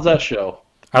 How was that show?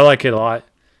 I like it a lot.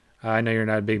 I know you're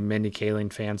not a big Mindy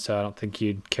Kaling fan, so I don't think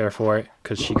you'd care for it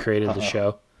because she created the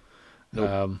show.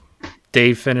 Nope.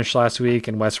 Dave finished last week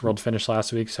and Westworld finished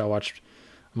last week, so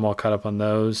I'm all caught up on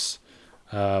those.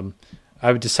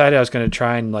 I decided I was going to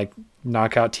try and like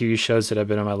knock out TV shows that have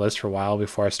been on my list for a while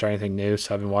before I start anything new.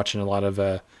 So I've been watching a lot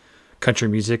of country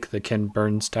music, the Ken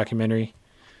Burns documentary.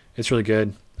 It's really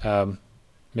good. It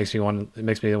makes me want to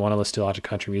listen to a lot of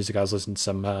country music. I was listening to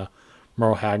some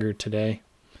Merle Haggard today.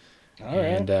 All right.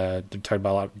 And they're talking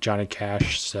about a lot of Johnny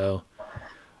Cash. So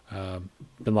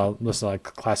been listening to like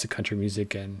classic country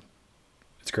music, and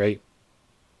it's great.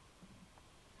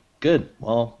 Good.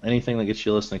 Well, anything that gets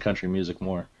you listening to country music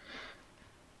more.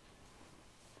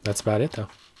 That's about it, though.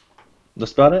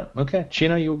 That's about it? Okay.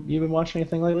 Chino, you been watching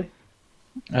anything lately?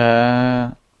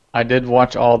 I did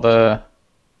watch all the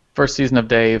first season of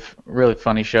Dave. Really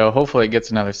funny show. Hopefully it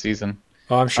gets another season.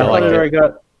 Oh, I'm sure. I thought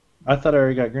it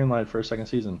already got greenlighted for a second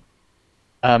season.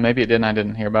 Maybe it didn't. I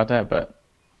didn't hear about that, but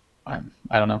I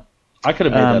don't know. I could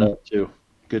have made that up too.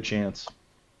 Good chance.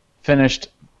 Finished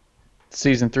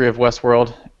season 3 of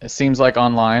Westworld. It seems like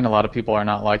online a lot of people are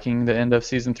not liking the end of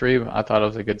season 3. I thought it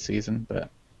was a good season, but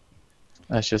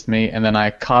that's just me. And then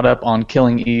I caught up on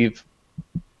Killing Eve.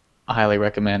 I highly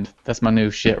recommend. That's my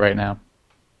new shit right now.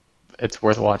 It's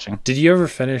worth watching. Did you ever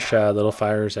finish Little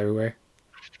Fires Everywhere?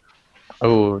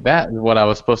 Oh, that is what I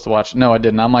was supposed to watch. No, I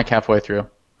didn't. I'm like halfway through.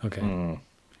 Okay.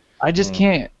 I just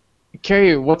can't.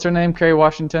 Carrie, what's her name? Carrie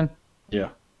Washington? Yeah.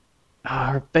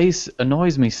 Her face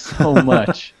annoys me so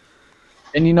much.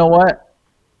 And you know what?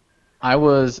 I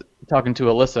was talking to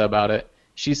Alyssa about it.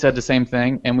 She said the same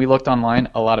thing, and we looked online.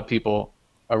 A lot of people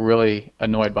are really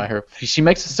annoyed by her. She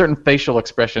makes a certain facial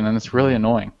expression, and it's really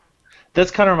annoying.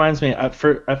 That kind of reminds me. At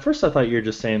first, I thought you were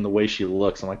just saying the way she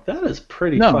looks. I'm like, that is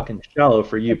pretty fucking shallow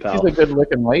for you, pal. She's a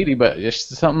good-looking lady, but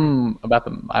it's something about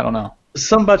them. I don't know.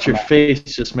 Something about your face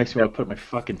just makes me want to put my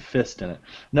fucking fist in it.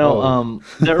 No,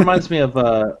 that reminds me of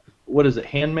what is it,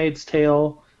 Handmaid's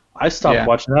Tale? I stopped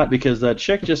watching that because that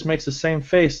chick just makes the same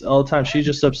face all the time. She's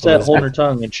just upset, holding her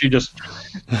tongue, and she just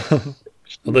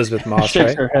Elizabeth Moss, shakes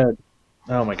right? her head.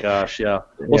 Oh my gosh, yeah.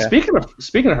 Well,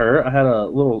 speaking of her, I had a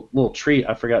little treat.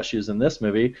 I forgot she was in this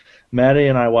movie. Maddie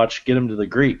and I watched Get Him to the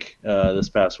Greek this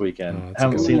past weekend.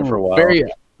 Haven't seen it for a while. Very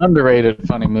underrated,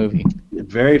 funny movie.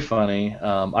 Very funny.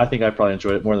 I think I probably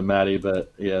enjoyed it more than Maddie,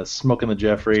 but yeah, Smoking the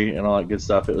Jeffrey and all that good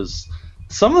stuff. It was.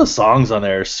 Some of the songs on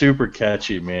there are super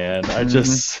catchy, man. I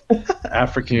just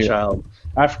African Child,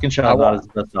 not his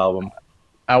best album.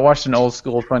 I watched an old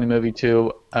school funny movie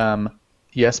too.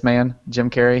 Yes Man, Jim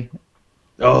Carrey.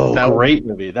 Oh, great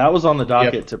movie. That was on the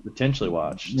docket to potentially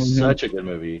watch. Such a good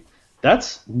movie.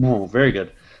 That's very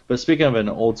good. But speaking of an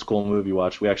old school movie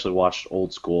watch, we actually watched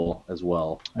Old School as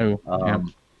well.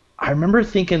 I remember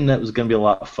thinking that was going to be a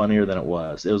lot funnier than it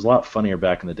was. It was a lot funnier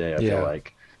back in the day, I feel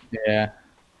like. Yeah.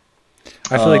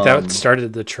 I feel like that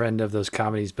started the trend of those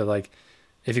comedies, but like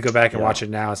if you go back and watch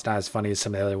it now, it's not as funny as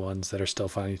some of the other ones that are still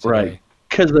funny today. Right.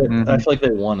 Because I feel like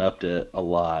they one-upped it a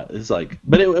lot. It's like,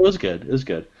 but it was good. It was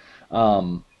good.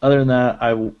 Other than that,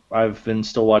 I've been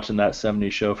still watching That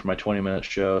 70s Show for my 20-minute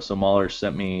show. So Mahler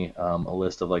sent me a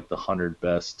list of like the 100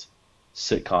 best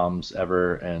sitcoms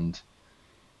ever, and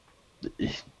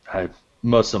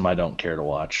most of them I don't care to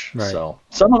watch. Right. So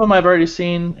some of them I've already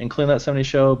seen, including That 70s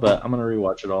Show, but I'm gonna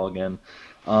rewatch it all again.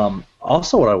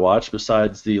 Also, what I watched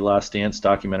besides the Last Dance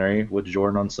documentary with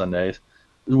Jordan on Sundays,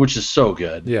 which is so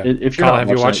good. Yeah. If you're Colin, not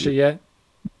have you watched it yet?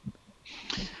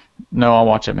 No, I'll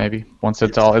watch it maybe once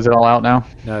it's all. Is it all out now?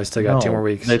 No, it's still got 2 more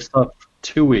weeks. They've still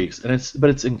 2 weeks, and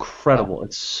it's incredible.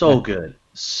 It's so good,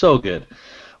 so good.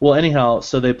 Well, anyhow,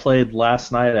 so they played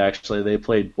last night. Actually, they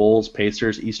played Bulls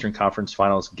Pacers Eastern Conference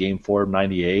Finals Game 4 of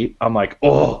 '98. I'm like,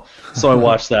 oh! So I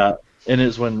watched that, and it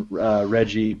was when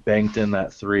Reggie banked in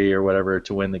that 3 or whatever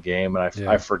to win the game, and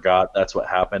I forgot that's what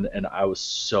happened, and I was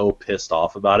so pissed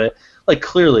off about it. Like,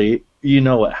 clearly, you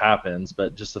know what happens,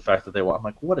 but just the fact that they won, I'm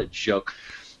like, what a joke.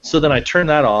 So then I turn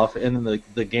that off, and then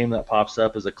the game that pops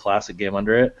up is a classic game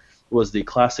under it. Was the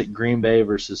classic Green Bay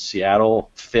versus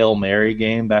Seattle Fail Mary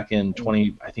game back in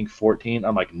 2014.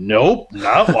 I'm like, nope,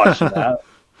 not watching that.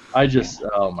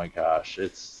 Oh my gosh,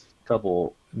 it's a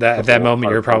couple. At that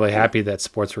moment, you're probably happy that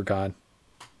sports were gone.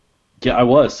 Yeah, I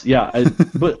was. Yeah,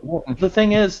 but the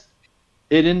thing is,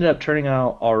 it ended up turning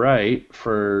out all right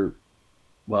for,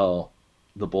 the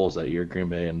Bulls that year. Green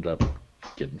Bay ended up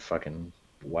getting fucking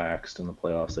waxed in the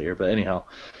playoffs that year. But anyhow,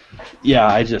 yeah,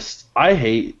 I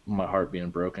hate my heart being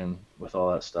broken with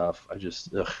all that stuff.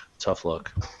 Tough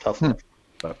luck.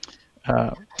 But,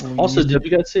 also, did you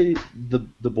guys see the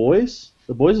Boys?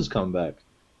 The Boys is coming back.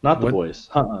 Not The Boys.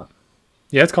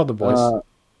 Yeah, it's called The Boys.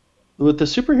 With the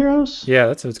superheroes? Yeah,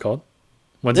 that's what it's called.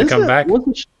 When's it come back?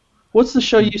 What's the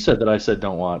show you said that I said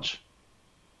don't watch?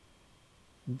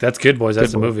 That's Good Boys.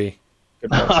 That's the movie. So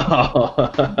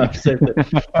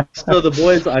The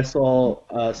Boys, I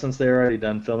saw, since they're already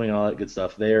done filming and all that good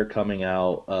stuff, they are coming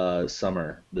out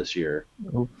summer this year.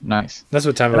 Ooh, nice. That's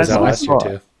what time it was out last year,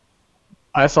 too.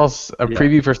 I saw a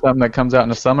preview for something that comes out in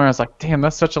the summer. I was like, damn,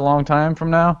 that's such a long time from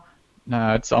now.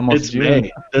 No, it's almost June.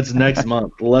 May. It's next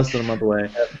month, less than a month away.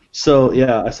 So,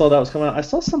 yeah, I saw that was coming out. I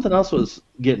saw something else was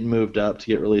getting moved up to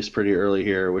get released pretty early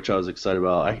here, which I was excited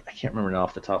about. I can't remember now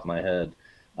off the top of my head.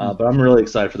 But I'm really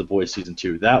excited for The Boys Season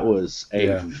 2. That was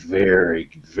a very,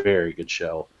 very good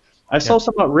show. I saw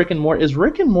something about Rick and Morty. Is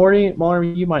Rick and Morty, Muller,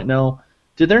 you might know,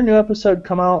 did their new episode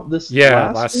come out this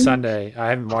last Sunday. I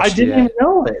haven't watched it yet. I didn't even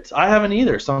know it. I haven't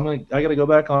either. So I got to go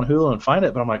back on Hulu and find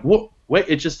it. But I'm like, whoa, wait,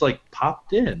 it just like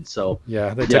popped in. So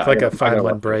yeah, they took like a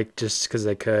 5-1 break just because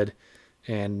they could.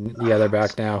 And yeah, they're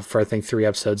back now for I think 3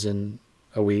 episodes in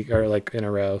a week or like in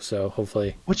a row, so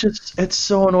hopefully. Which it's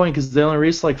so annoying because they only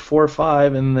released like 4 or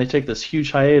 5, and they take this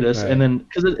huge hiatus, and then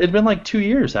because it'd been like 2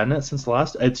 years, hadn't it, since the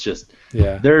last? It's just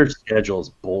their schedule's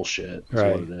bullshit.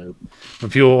 That's what it is.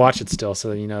 But people will watch it still,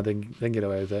 so you know they can get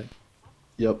away with it.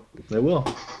 Yep, they will.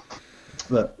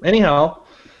 But anyhow,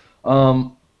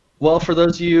 well, for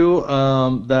those of you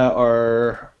that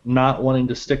are not wanting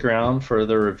to stick around for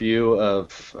the review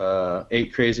of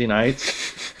 8 Crazy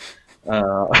Nights.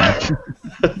 I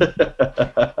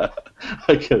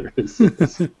can't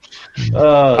resist.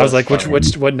 I was like,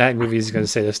 what night movie is he going to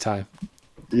say this time?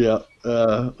 Yeah.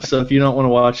 So if you don't want to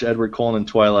watch Edward Cullen and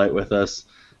Twilight with us,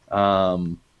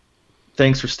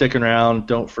 thanks for sticking around.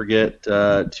 Don't forget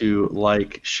to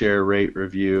like, share, rate,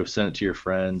 review, send it to your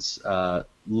friends.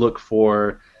 Look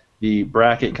for the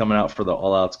bracket coming out for the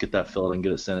All Outs. Get that filled and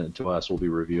get it sent to us. We'll be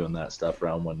reviewing that stuff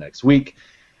round 1 next week.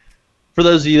 For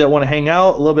those of you that want to hang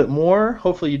out a little bit more,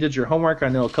 hopefully you did your homework. I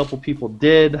know a couple people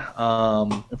did.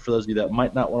 And for those of you that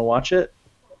might not want to watch it,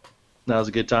 now's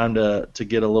a good time to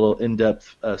get a little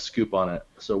in-depth scoop on it.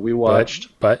 So we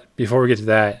watched. But before we get to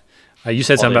that, you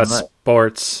said something about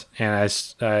sports, and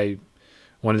I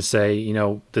wanted to say, you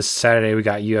know, this Saturday we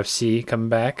got UFC coming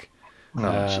back.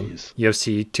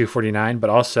 UFC 249, but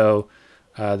also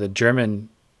the German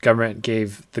government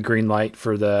gave the green light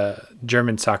for the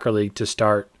German soccer league to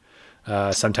start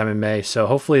sometime in May. So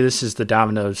hopefully this is the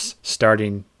dominoes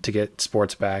starting to get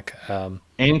sports back.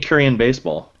 And Korean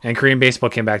baseball. And Korean baseball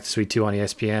came back this week too on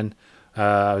ESPN.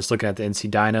 I was looking at the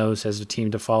NC Dinos as a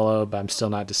team to follow, but I'm still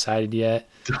not decided yet.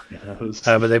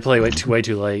 But they play way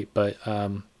too late. But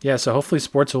so hopefully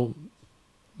sports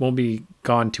won't be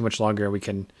gone too much longer. We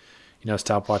can, you know,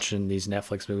 stop watching these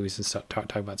Netflix movies and start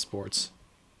talk about sports.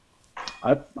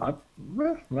 I don't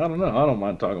know. I don't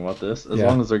mind talking about this as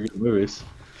long as they're good movies.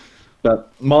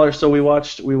 But Mahler, so we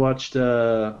watched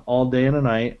All Day and a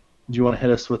Night. Do you want to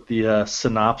hit us with the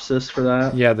synopsis for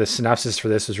that? Yeah, the synopsis for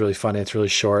this was really funny. It's really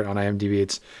short on IMDb.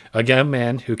 It's a young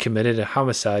man who committed a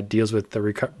homicide deals with the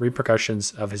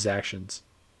repercussions of his actions.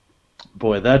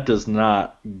 Boy, that does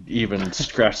not even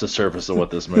scratch the surface of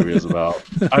what this movie is about.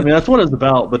 I mean, that's what it's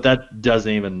about, but that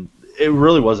doesn't even. It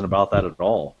really wasn't about that at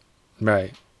all.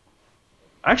 Right.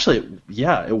 Actually,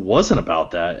 yeah, it wasn't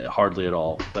about that hardly at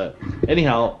all. But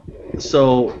anyhow,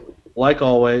 so like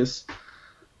always,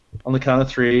 on the count of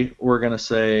 3, we're going to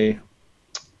say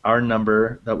our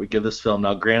number that we give this film.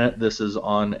 Now, granted, this is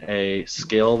on a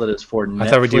scale that is for Netflix. I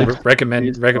thought we'd do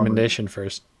recommendation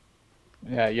first.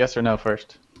 Yeah, yes or no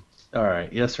first. All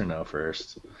right, yes or no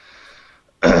first.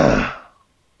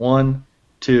 1,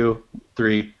 2,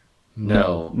 3.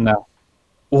 No. No.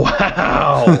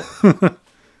 Wow.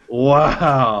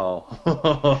 Wow.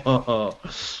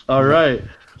 All right.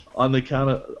 On the count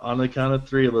of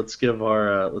 3, let's give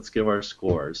our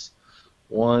scores.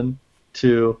 1,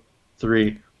 2,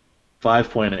 3,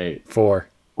 5.8. 4.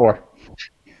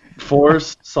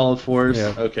 4s, solid 4s.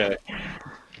 Yeah. Okay.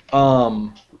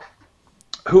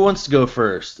 Who wants to go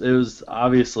first? It was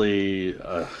obviously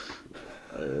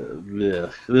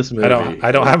this movie.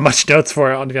 I don't have much notes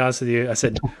for it, to be honest with you. I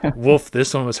said, Wolf,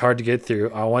 this one was hard to get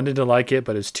through. I wanted to like it,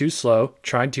 but it's too slow,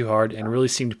 trying too hard, and really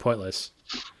seemed pointless.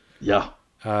 Yeah.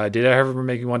 Did I ever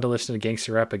make you want to listen to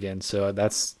gangster rap again? So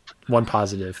that's one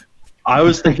positive. I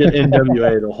was thinking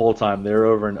NWA the whole time. They were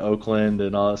over in Oakland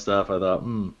and all that stuff. I thought,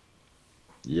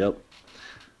 yep.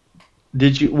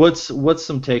 What's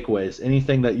some takeaways?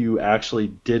 Anything that you actually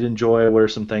did enjoy? What are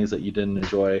some things that you didn't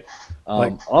enjoy?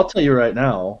 I'll tell you right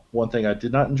now, one thing I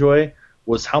did not enjoy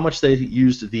was how much they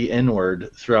used the N-word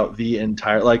throughout the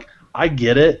entire. Like, I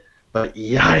get it, but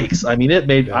yikes! I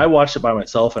mean, I watched it by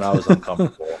myself and I was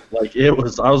uncomfortable. Like, I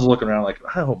was looking around like,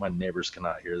 I hope my neighbors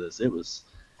cannot hear this. It was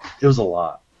a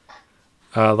lot.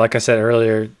 Like I said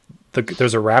earlier,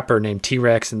 there's a rapper named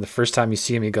T-Rex, and the first time you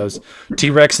see him, he goes,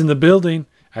 "T-Rex in the building."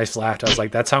 I just laughed. I was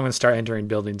like, that's how I'm going to start entering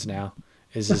buildings now.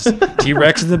 Is this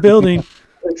T-Rex in the building?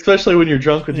 Especially when you're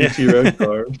drunk with your T-Rex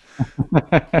card.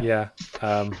 Yeah.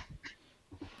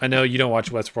 I know you don't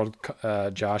watch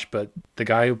Westworld, Josh, but the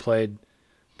guy who played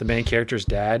the main character's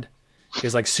dad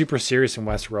is like super serious in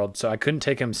Westworld, so I couldn't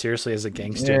take him seriously as a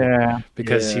gangster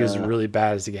because he was really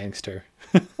bad as a gangster.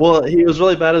 Well, he was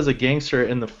really bad as a gangster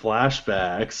in the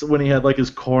flashbacks when he had like his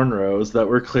cornrows that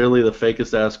were clearly the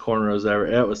fakest ass cornrows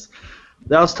ever.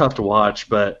 That was tough to watch,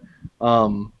 but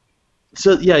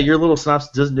so yeah, your little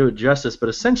synopsis doesn't do it justice, but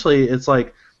essentially it's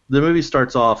like the movie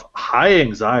starts off high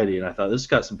anxiety, and I thought this has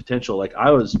got some potential. Like I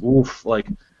was, like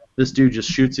this dude just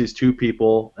shoots these two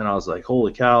people, and I was like,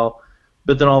 holy cow.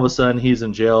 But then all of a sudden he's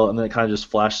in jail, and then it kind of just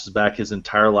flashes back his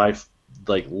entire life,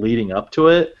 like leading up to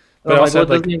it. But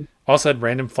also had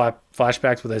random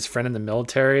flashbacks with his friend in the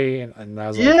military, and I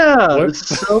was like,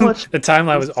 so much. The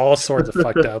timeline was all sorts of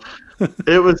fucked up.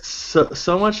 It was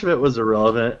so much of it was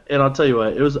irrelevant, and I'll tell you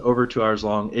what, it was over 2 hours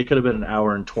long. It could have been an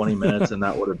hour and 20 minutes, and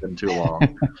that would have been too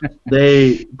long.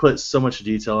 They put so much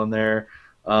detail in there.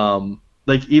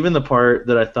 Like even the part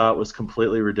that I thought was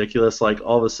completely ridiculous, like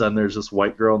all of a sudden there's this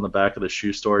white girl in the back of the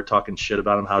shoe store talking shit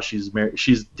about him, how she's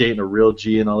dating a real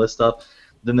G and all this stuff.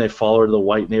 Then they follow her to the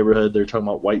white neighborhood. They're talking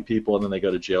about white people, and then they go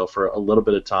to jail for a little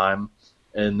bit of time.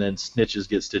 And then snitches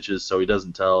get stitches, so he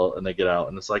doesn't tell, and they get out.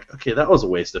 And it's like, okay, that was a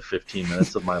waste of 15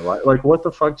 minutes of my life. Like, what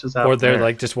the fuck just happened? Or they're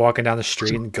like just walking down the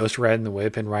street and ghost riding the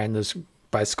whip and riding those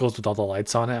bicycles with all the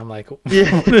lights on it. I'm like, what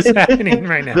is happening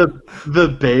right now?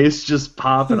 The bass just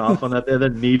popping off on that. They had a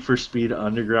Need for Speed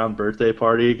Underground birthday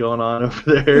party going on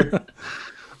over there.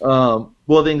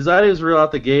 Well, the anxiety was real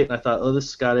out the gate, and I thought, oh, this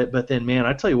has got it. But then, man,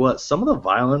 I tell you what, some of the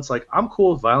violence, like, I'm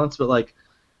cool with violence, but, like,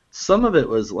 some of it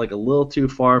was, like, a little too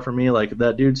far for me. Like,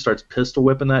 that dude starts pistol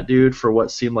whipping that dude for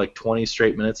what seemed like 20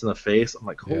 straight minutes in the face. I'm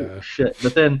like, holy shit.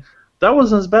 But then that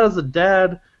wasn't as bad as the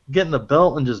dad getting the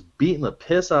belt and just beating the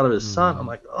piss out of his son. I'm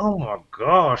like, oh, my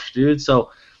gosh, dude.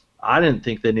 So I didn't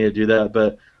think they needed to do that.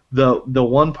 But the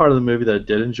one part of the movie that I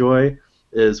did enjoy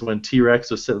is when T-Rex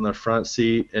was sitting in the front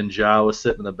seat and Zhao was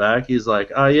sitting in the back. He's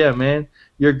like, oh, yeah, man,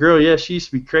 your girl, yeah, she used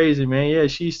to be crazy, man. Yeah,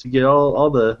 she used to get all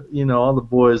the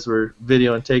boys were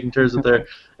videoing, taking turns with her.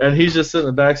 And he's just sitting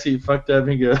in the back seat, fucked up.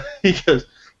 And he goes,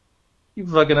 you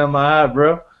fucking up my eye,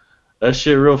 bro. That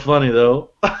shit real funny, though.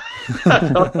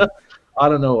 I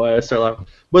don't know why I start laughing.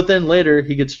 But then later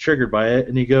he gets triggered by it,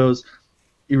 and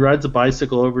he rides a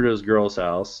bicycle over to his girl's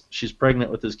house. She's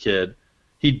pregnant with his kid.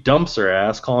 He dumps her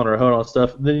ass, calling her a hoe and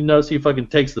stuff. And then you notice he fucking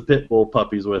takes the pit bull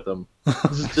puppies with him.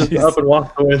 Just up and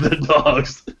walks away with the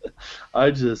dogs.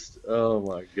 Oh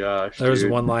my gosh. There was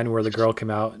one line where the girl came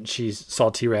out and she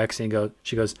saw T-Rex and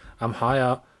she goes, I'm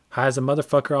high as a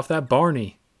motherfucker off that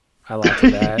Barney. I laughed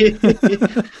at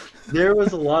that. There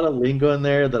was a lot of lingo in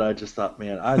there that I just thought,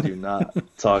 man, I do not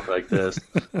talk like this.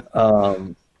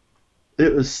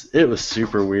 It was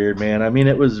super weird, man. I mean,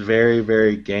 it was very,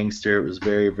 very gangster. It was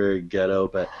very, very ghetto,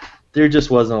 but there just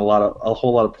wasn't a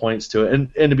whole lot of points to it.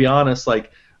 And to be honest,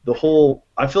 like I feel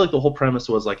like the whole premise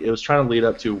was like it was trying to lead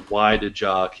up to why did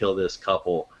Ja kill this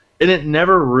couple, and it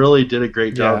never really did a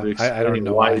great job of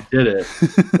explaining why he did it.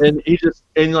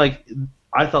 And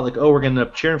I thought like, oh, we're gonna end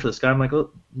up cheering for this guy. I'm like, oh,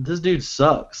 this dude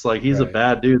sucks. Like he's a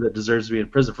bad dude that deserves to be in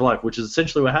prison for life, which is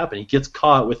essentially what happened. He gets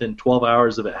caught within 12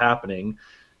 hours of it happening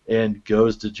and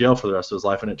goes to jail for the rest of his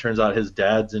life. And it turns out his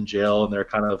dad's in jail, and they're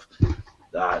kind of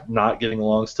not getting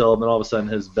along still. And then all of a sudden,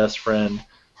 his best friend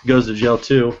goes to jail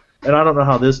too. And I don't know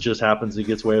how this just happens. He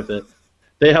gets away with it.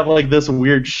 They have like this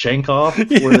weird shank off. I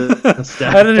didn't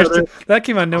understand. That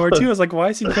came out of nowhere too. I was like, why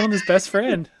is he killing his best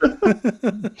friend?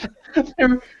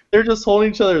 They're just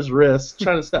holding each other's wrists,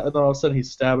 trying to stab. And then all of a sudden,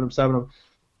 he's stabbing him.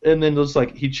 And then just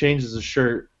like he changes his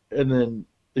shirt, and then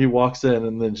he walks in,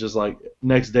 and then just like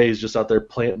next day he's just out there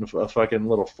planting a fucking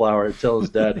little flower. Tell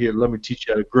his dad, here, let me teach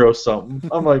you how to grow something.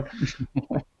 I'm like,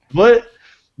 what?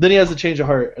 Then he has a change of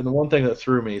heart, and the one thing that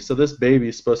threw me, so this baby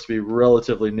is supposed to be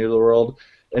relatively new to the world,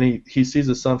 and he sees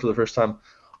his son for the first time.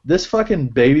 This fucking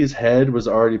baby's head was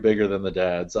already bigger than the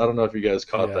dad's. I don't know if you guys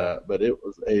caught that, but it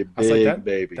was a big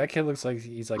baby. That kid looks like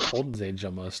he's like Holden's age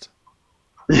almost.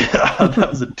 Yeah, that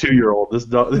was a 2-year-old.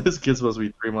 This kid's supposed to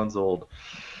be 3 months old.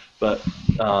 But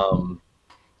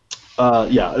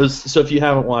yeah, it was. So if you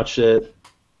haven't watched it,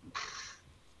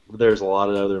 there's a lot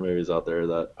of other movies out there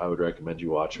that I would recommend you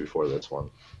watch before this one.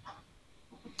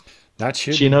 Not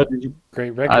shooting. Chino, did you?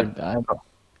 Great record.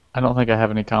 I don't think I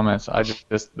have any comments. I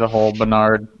just the whole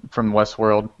Bernard from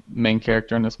Westworld main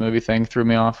character in this movie thing threw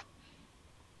me off.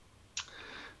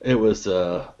 It was it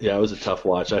was a tough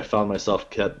watch. I found myself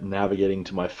kept navigating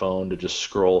to my phone to just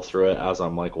scroll through it as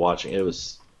I'm like watching. It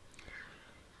was.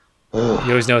 You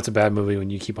always know it's a bad movie when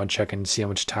you keep on checking to see how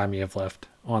much time you have left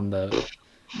on the.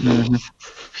 Mm-hmm.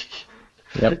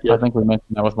 Yep, I think we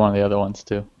mentioned that was one of the other ones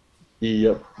too.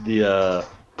 Yep,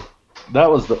 that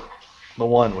was the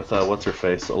one with what's her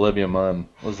face, Olivia Munn.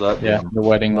 Was that? Yeah, the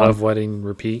wedding. Love, Wedding,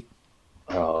 Repeat.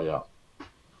 Oh yeah.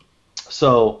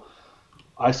 So,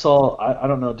 I saw. I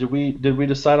don't know. Did we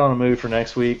decide on a movie for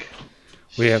next week?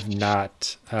 We have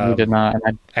not. We did not.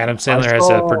 Adam Sandler has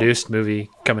a produced movie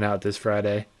coming out this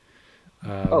Friday.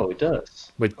 He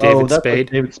does. With David Spade.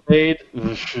 David Spade.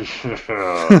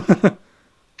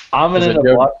 I'm gonna end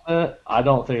up watching it. I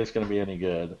don't think it's gonna be any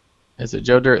good. Is it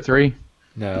Joe Dirt 3?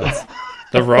 No, it's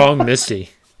the wrong Misty.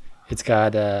 It's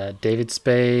got David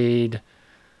Spade,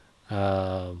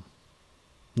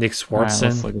 Nick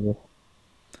Swartzen.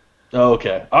 Oh,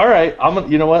 okay. All right.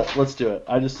 You know what? Let's do it.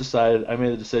 I just decided. I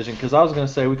made the decision because I was gonna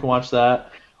say we can watch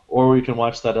that, or we can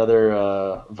watch that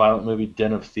other violent movie,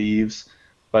 Den of Thieves.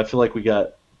 But I feel like we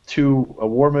got a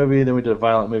war movie, then we did a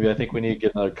violent movie. I think we need to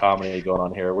get another comedy going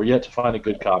on here. We're yet to find a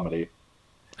good comedy.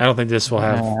 I don't think this will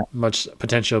have much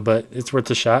potential, but it's worth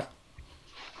a shot.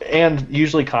 And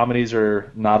usually comedies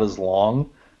are not as long,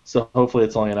 so hopefully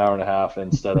it's only an hour and a half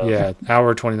instead of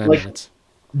hour 29 minutes.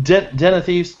 Den of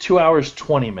Thieves, 2 hours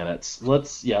 20 minutes.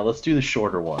 Let's do the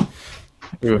shorter one.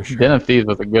 Sure. Den of Thieves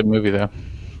was a good movie though.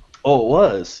 Oh, it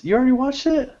was. You already watched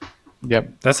it?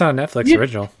 Yep. That's not a Netflix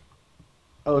original.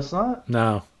 Oh, it's not?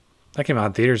 No. That came out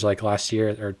in theaters like last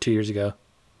year or 2 years ago.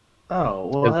 Oh,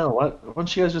 well, hell, why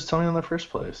don't you guys just tell me in the first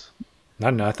place? I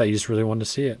don't know. I thought you just really wanted to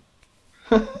see it.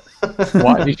 You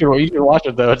should watch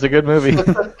it, though. It's a good movie.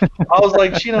 I was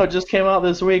like, Chino, it just came out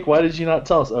this week. Why did you not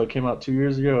tell us? Oh, it came out 2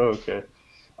 years ago? Okay.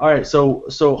 All right, so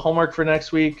homework for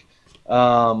next week.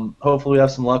 Hopefully we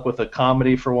have some luck with a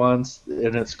comedy for once,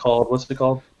 and it's called, what's it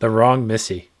called? The Wrong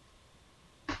Missy.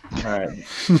 All right.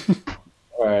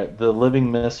 All right, The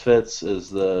Living Misfits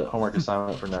is the homework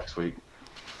assignment for next week.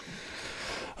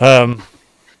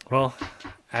 Well,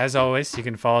 as always, you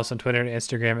can follow us on Twitter and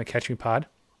Instagram at CatchMePod.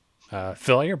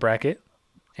 Fill out your bracket,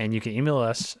 and you can email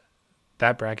us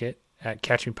that bracket at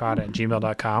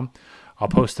catchmepod@gmail.com. I'll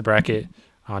post the bracket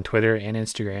on Twitter and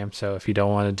Instagram, so if you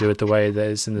don't want to do it the way that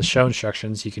is in the show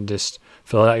instructions, you can just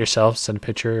fill it out yourself, send a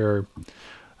picture, or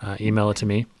email it to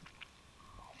me.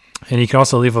 And you can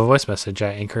also leave a voice message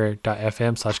at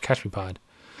anchor.fm/catchmepod.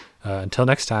 Until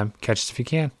next time, catch us if you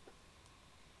can.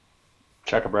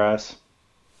 Check a brass.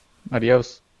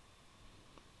 Adios.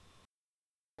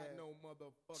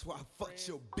 So I fucked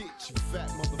your bitch, you fat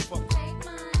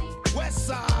motherfucker. West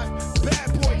side,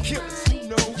 bad boy killers,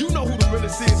 you know who the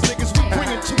realest is, niggas. We bring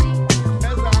it to you.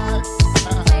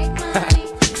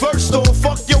 First off,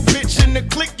 fuck your bitch in the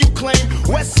clique you claim.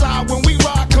 West side, when we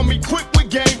ride, come equipped with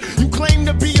game. You claim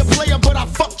to be a player, but I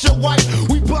fucked your wife.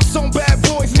 We bust on bad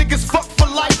boys, niggas fuck for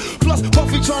life. Plus,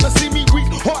 Puffy tryna see me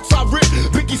weak, hearts I rip.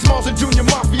 Biggie Smalls and Junior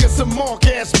Mafia, some mark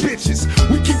ass bitches.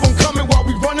 We keep on coming while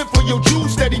we running for your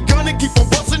juice. Steady gunning, keep on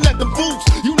busting at them fools.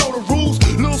 You know the rules.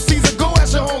 Lil Caesar, go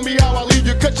ask your homie how I leave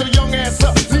you. Cut your young ass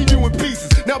up, leave you in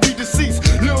pieces. Now be deceased.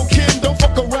 Lil Kim, don't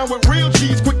fuck around with real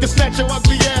G's. Quick to snatch your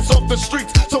ugly ass off the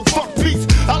streets.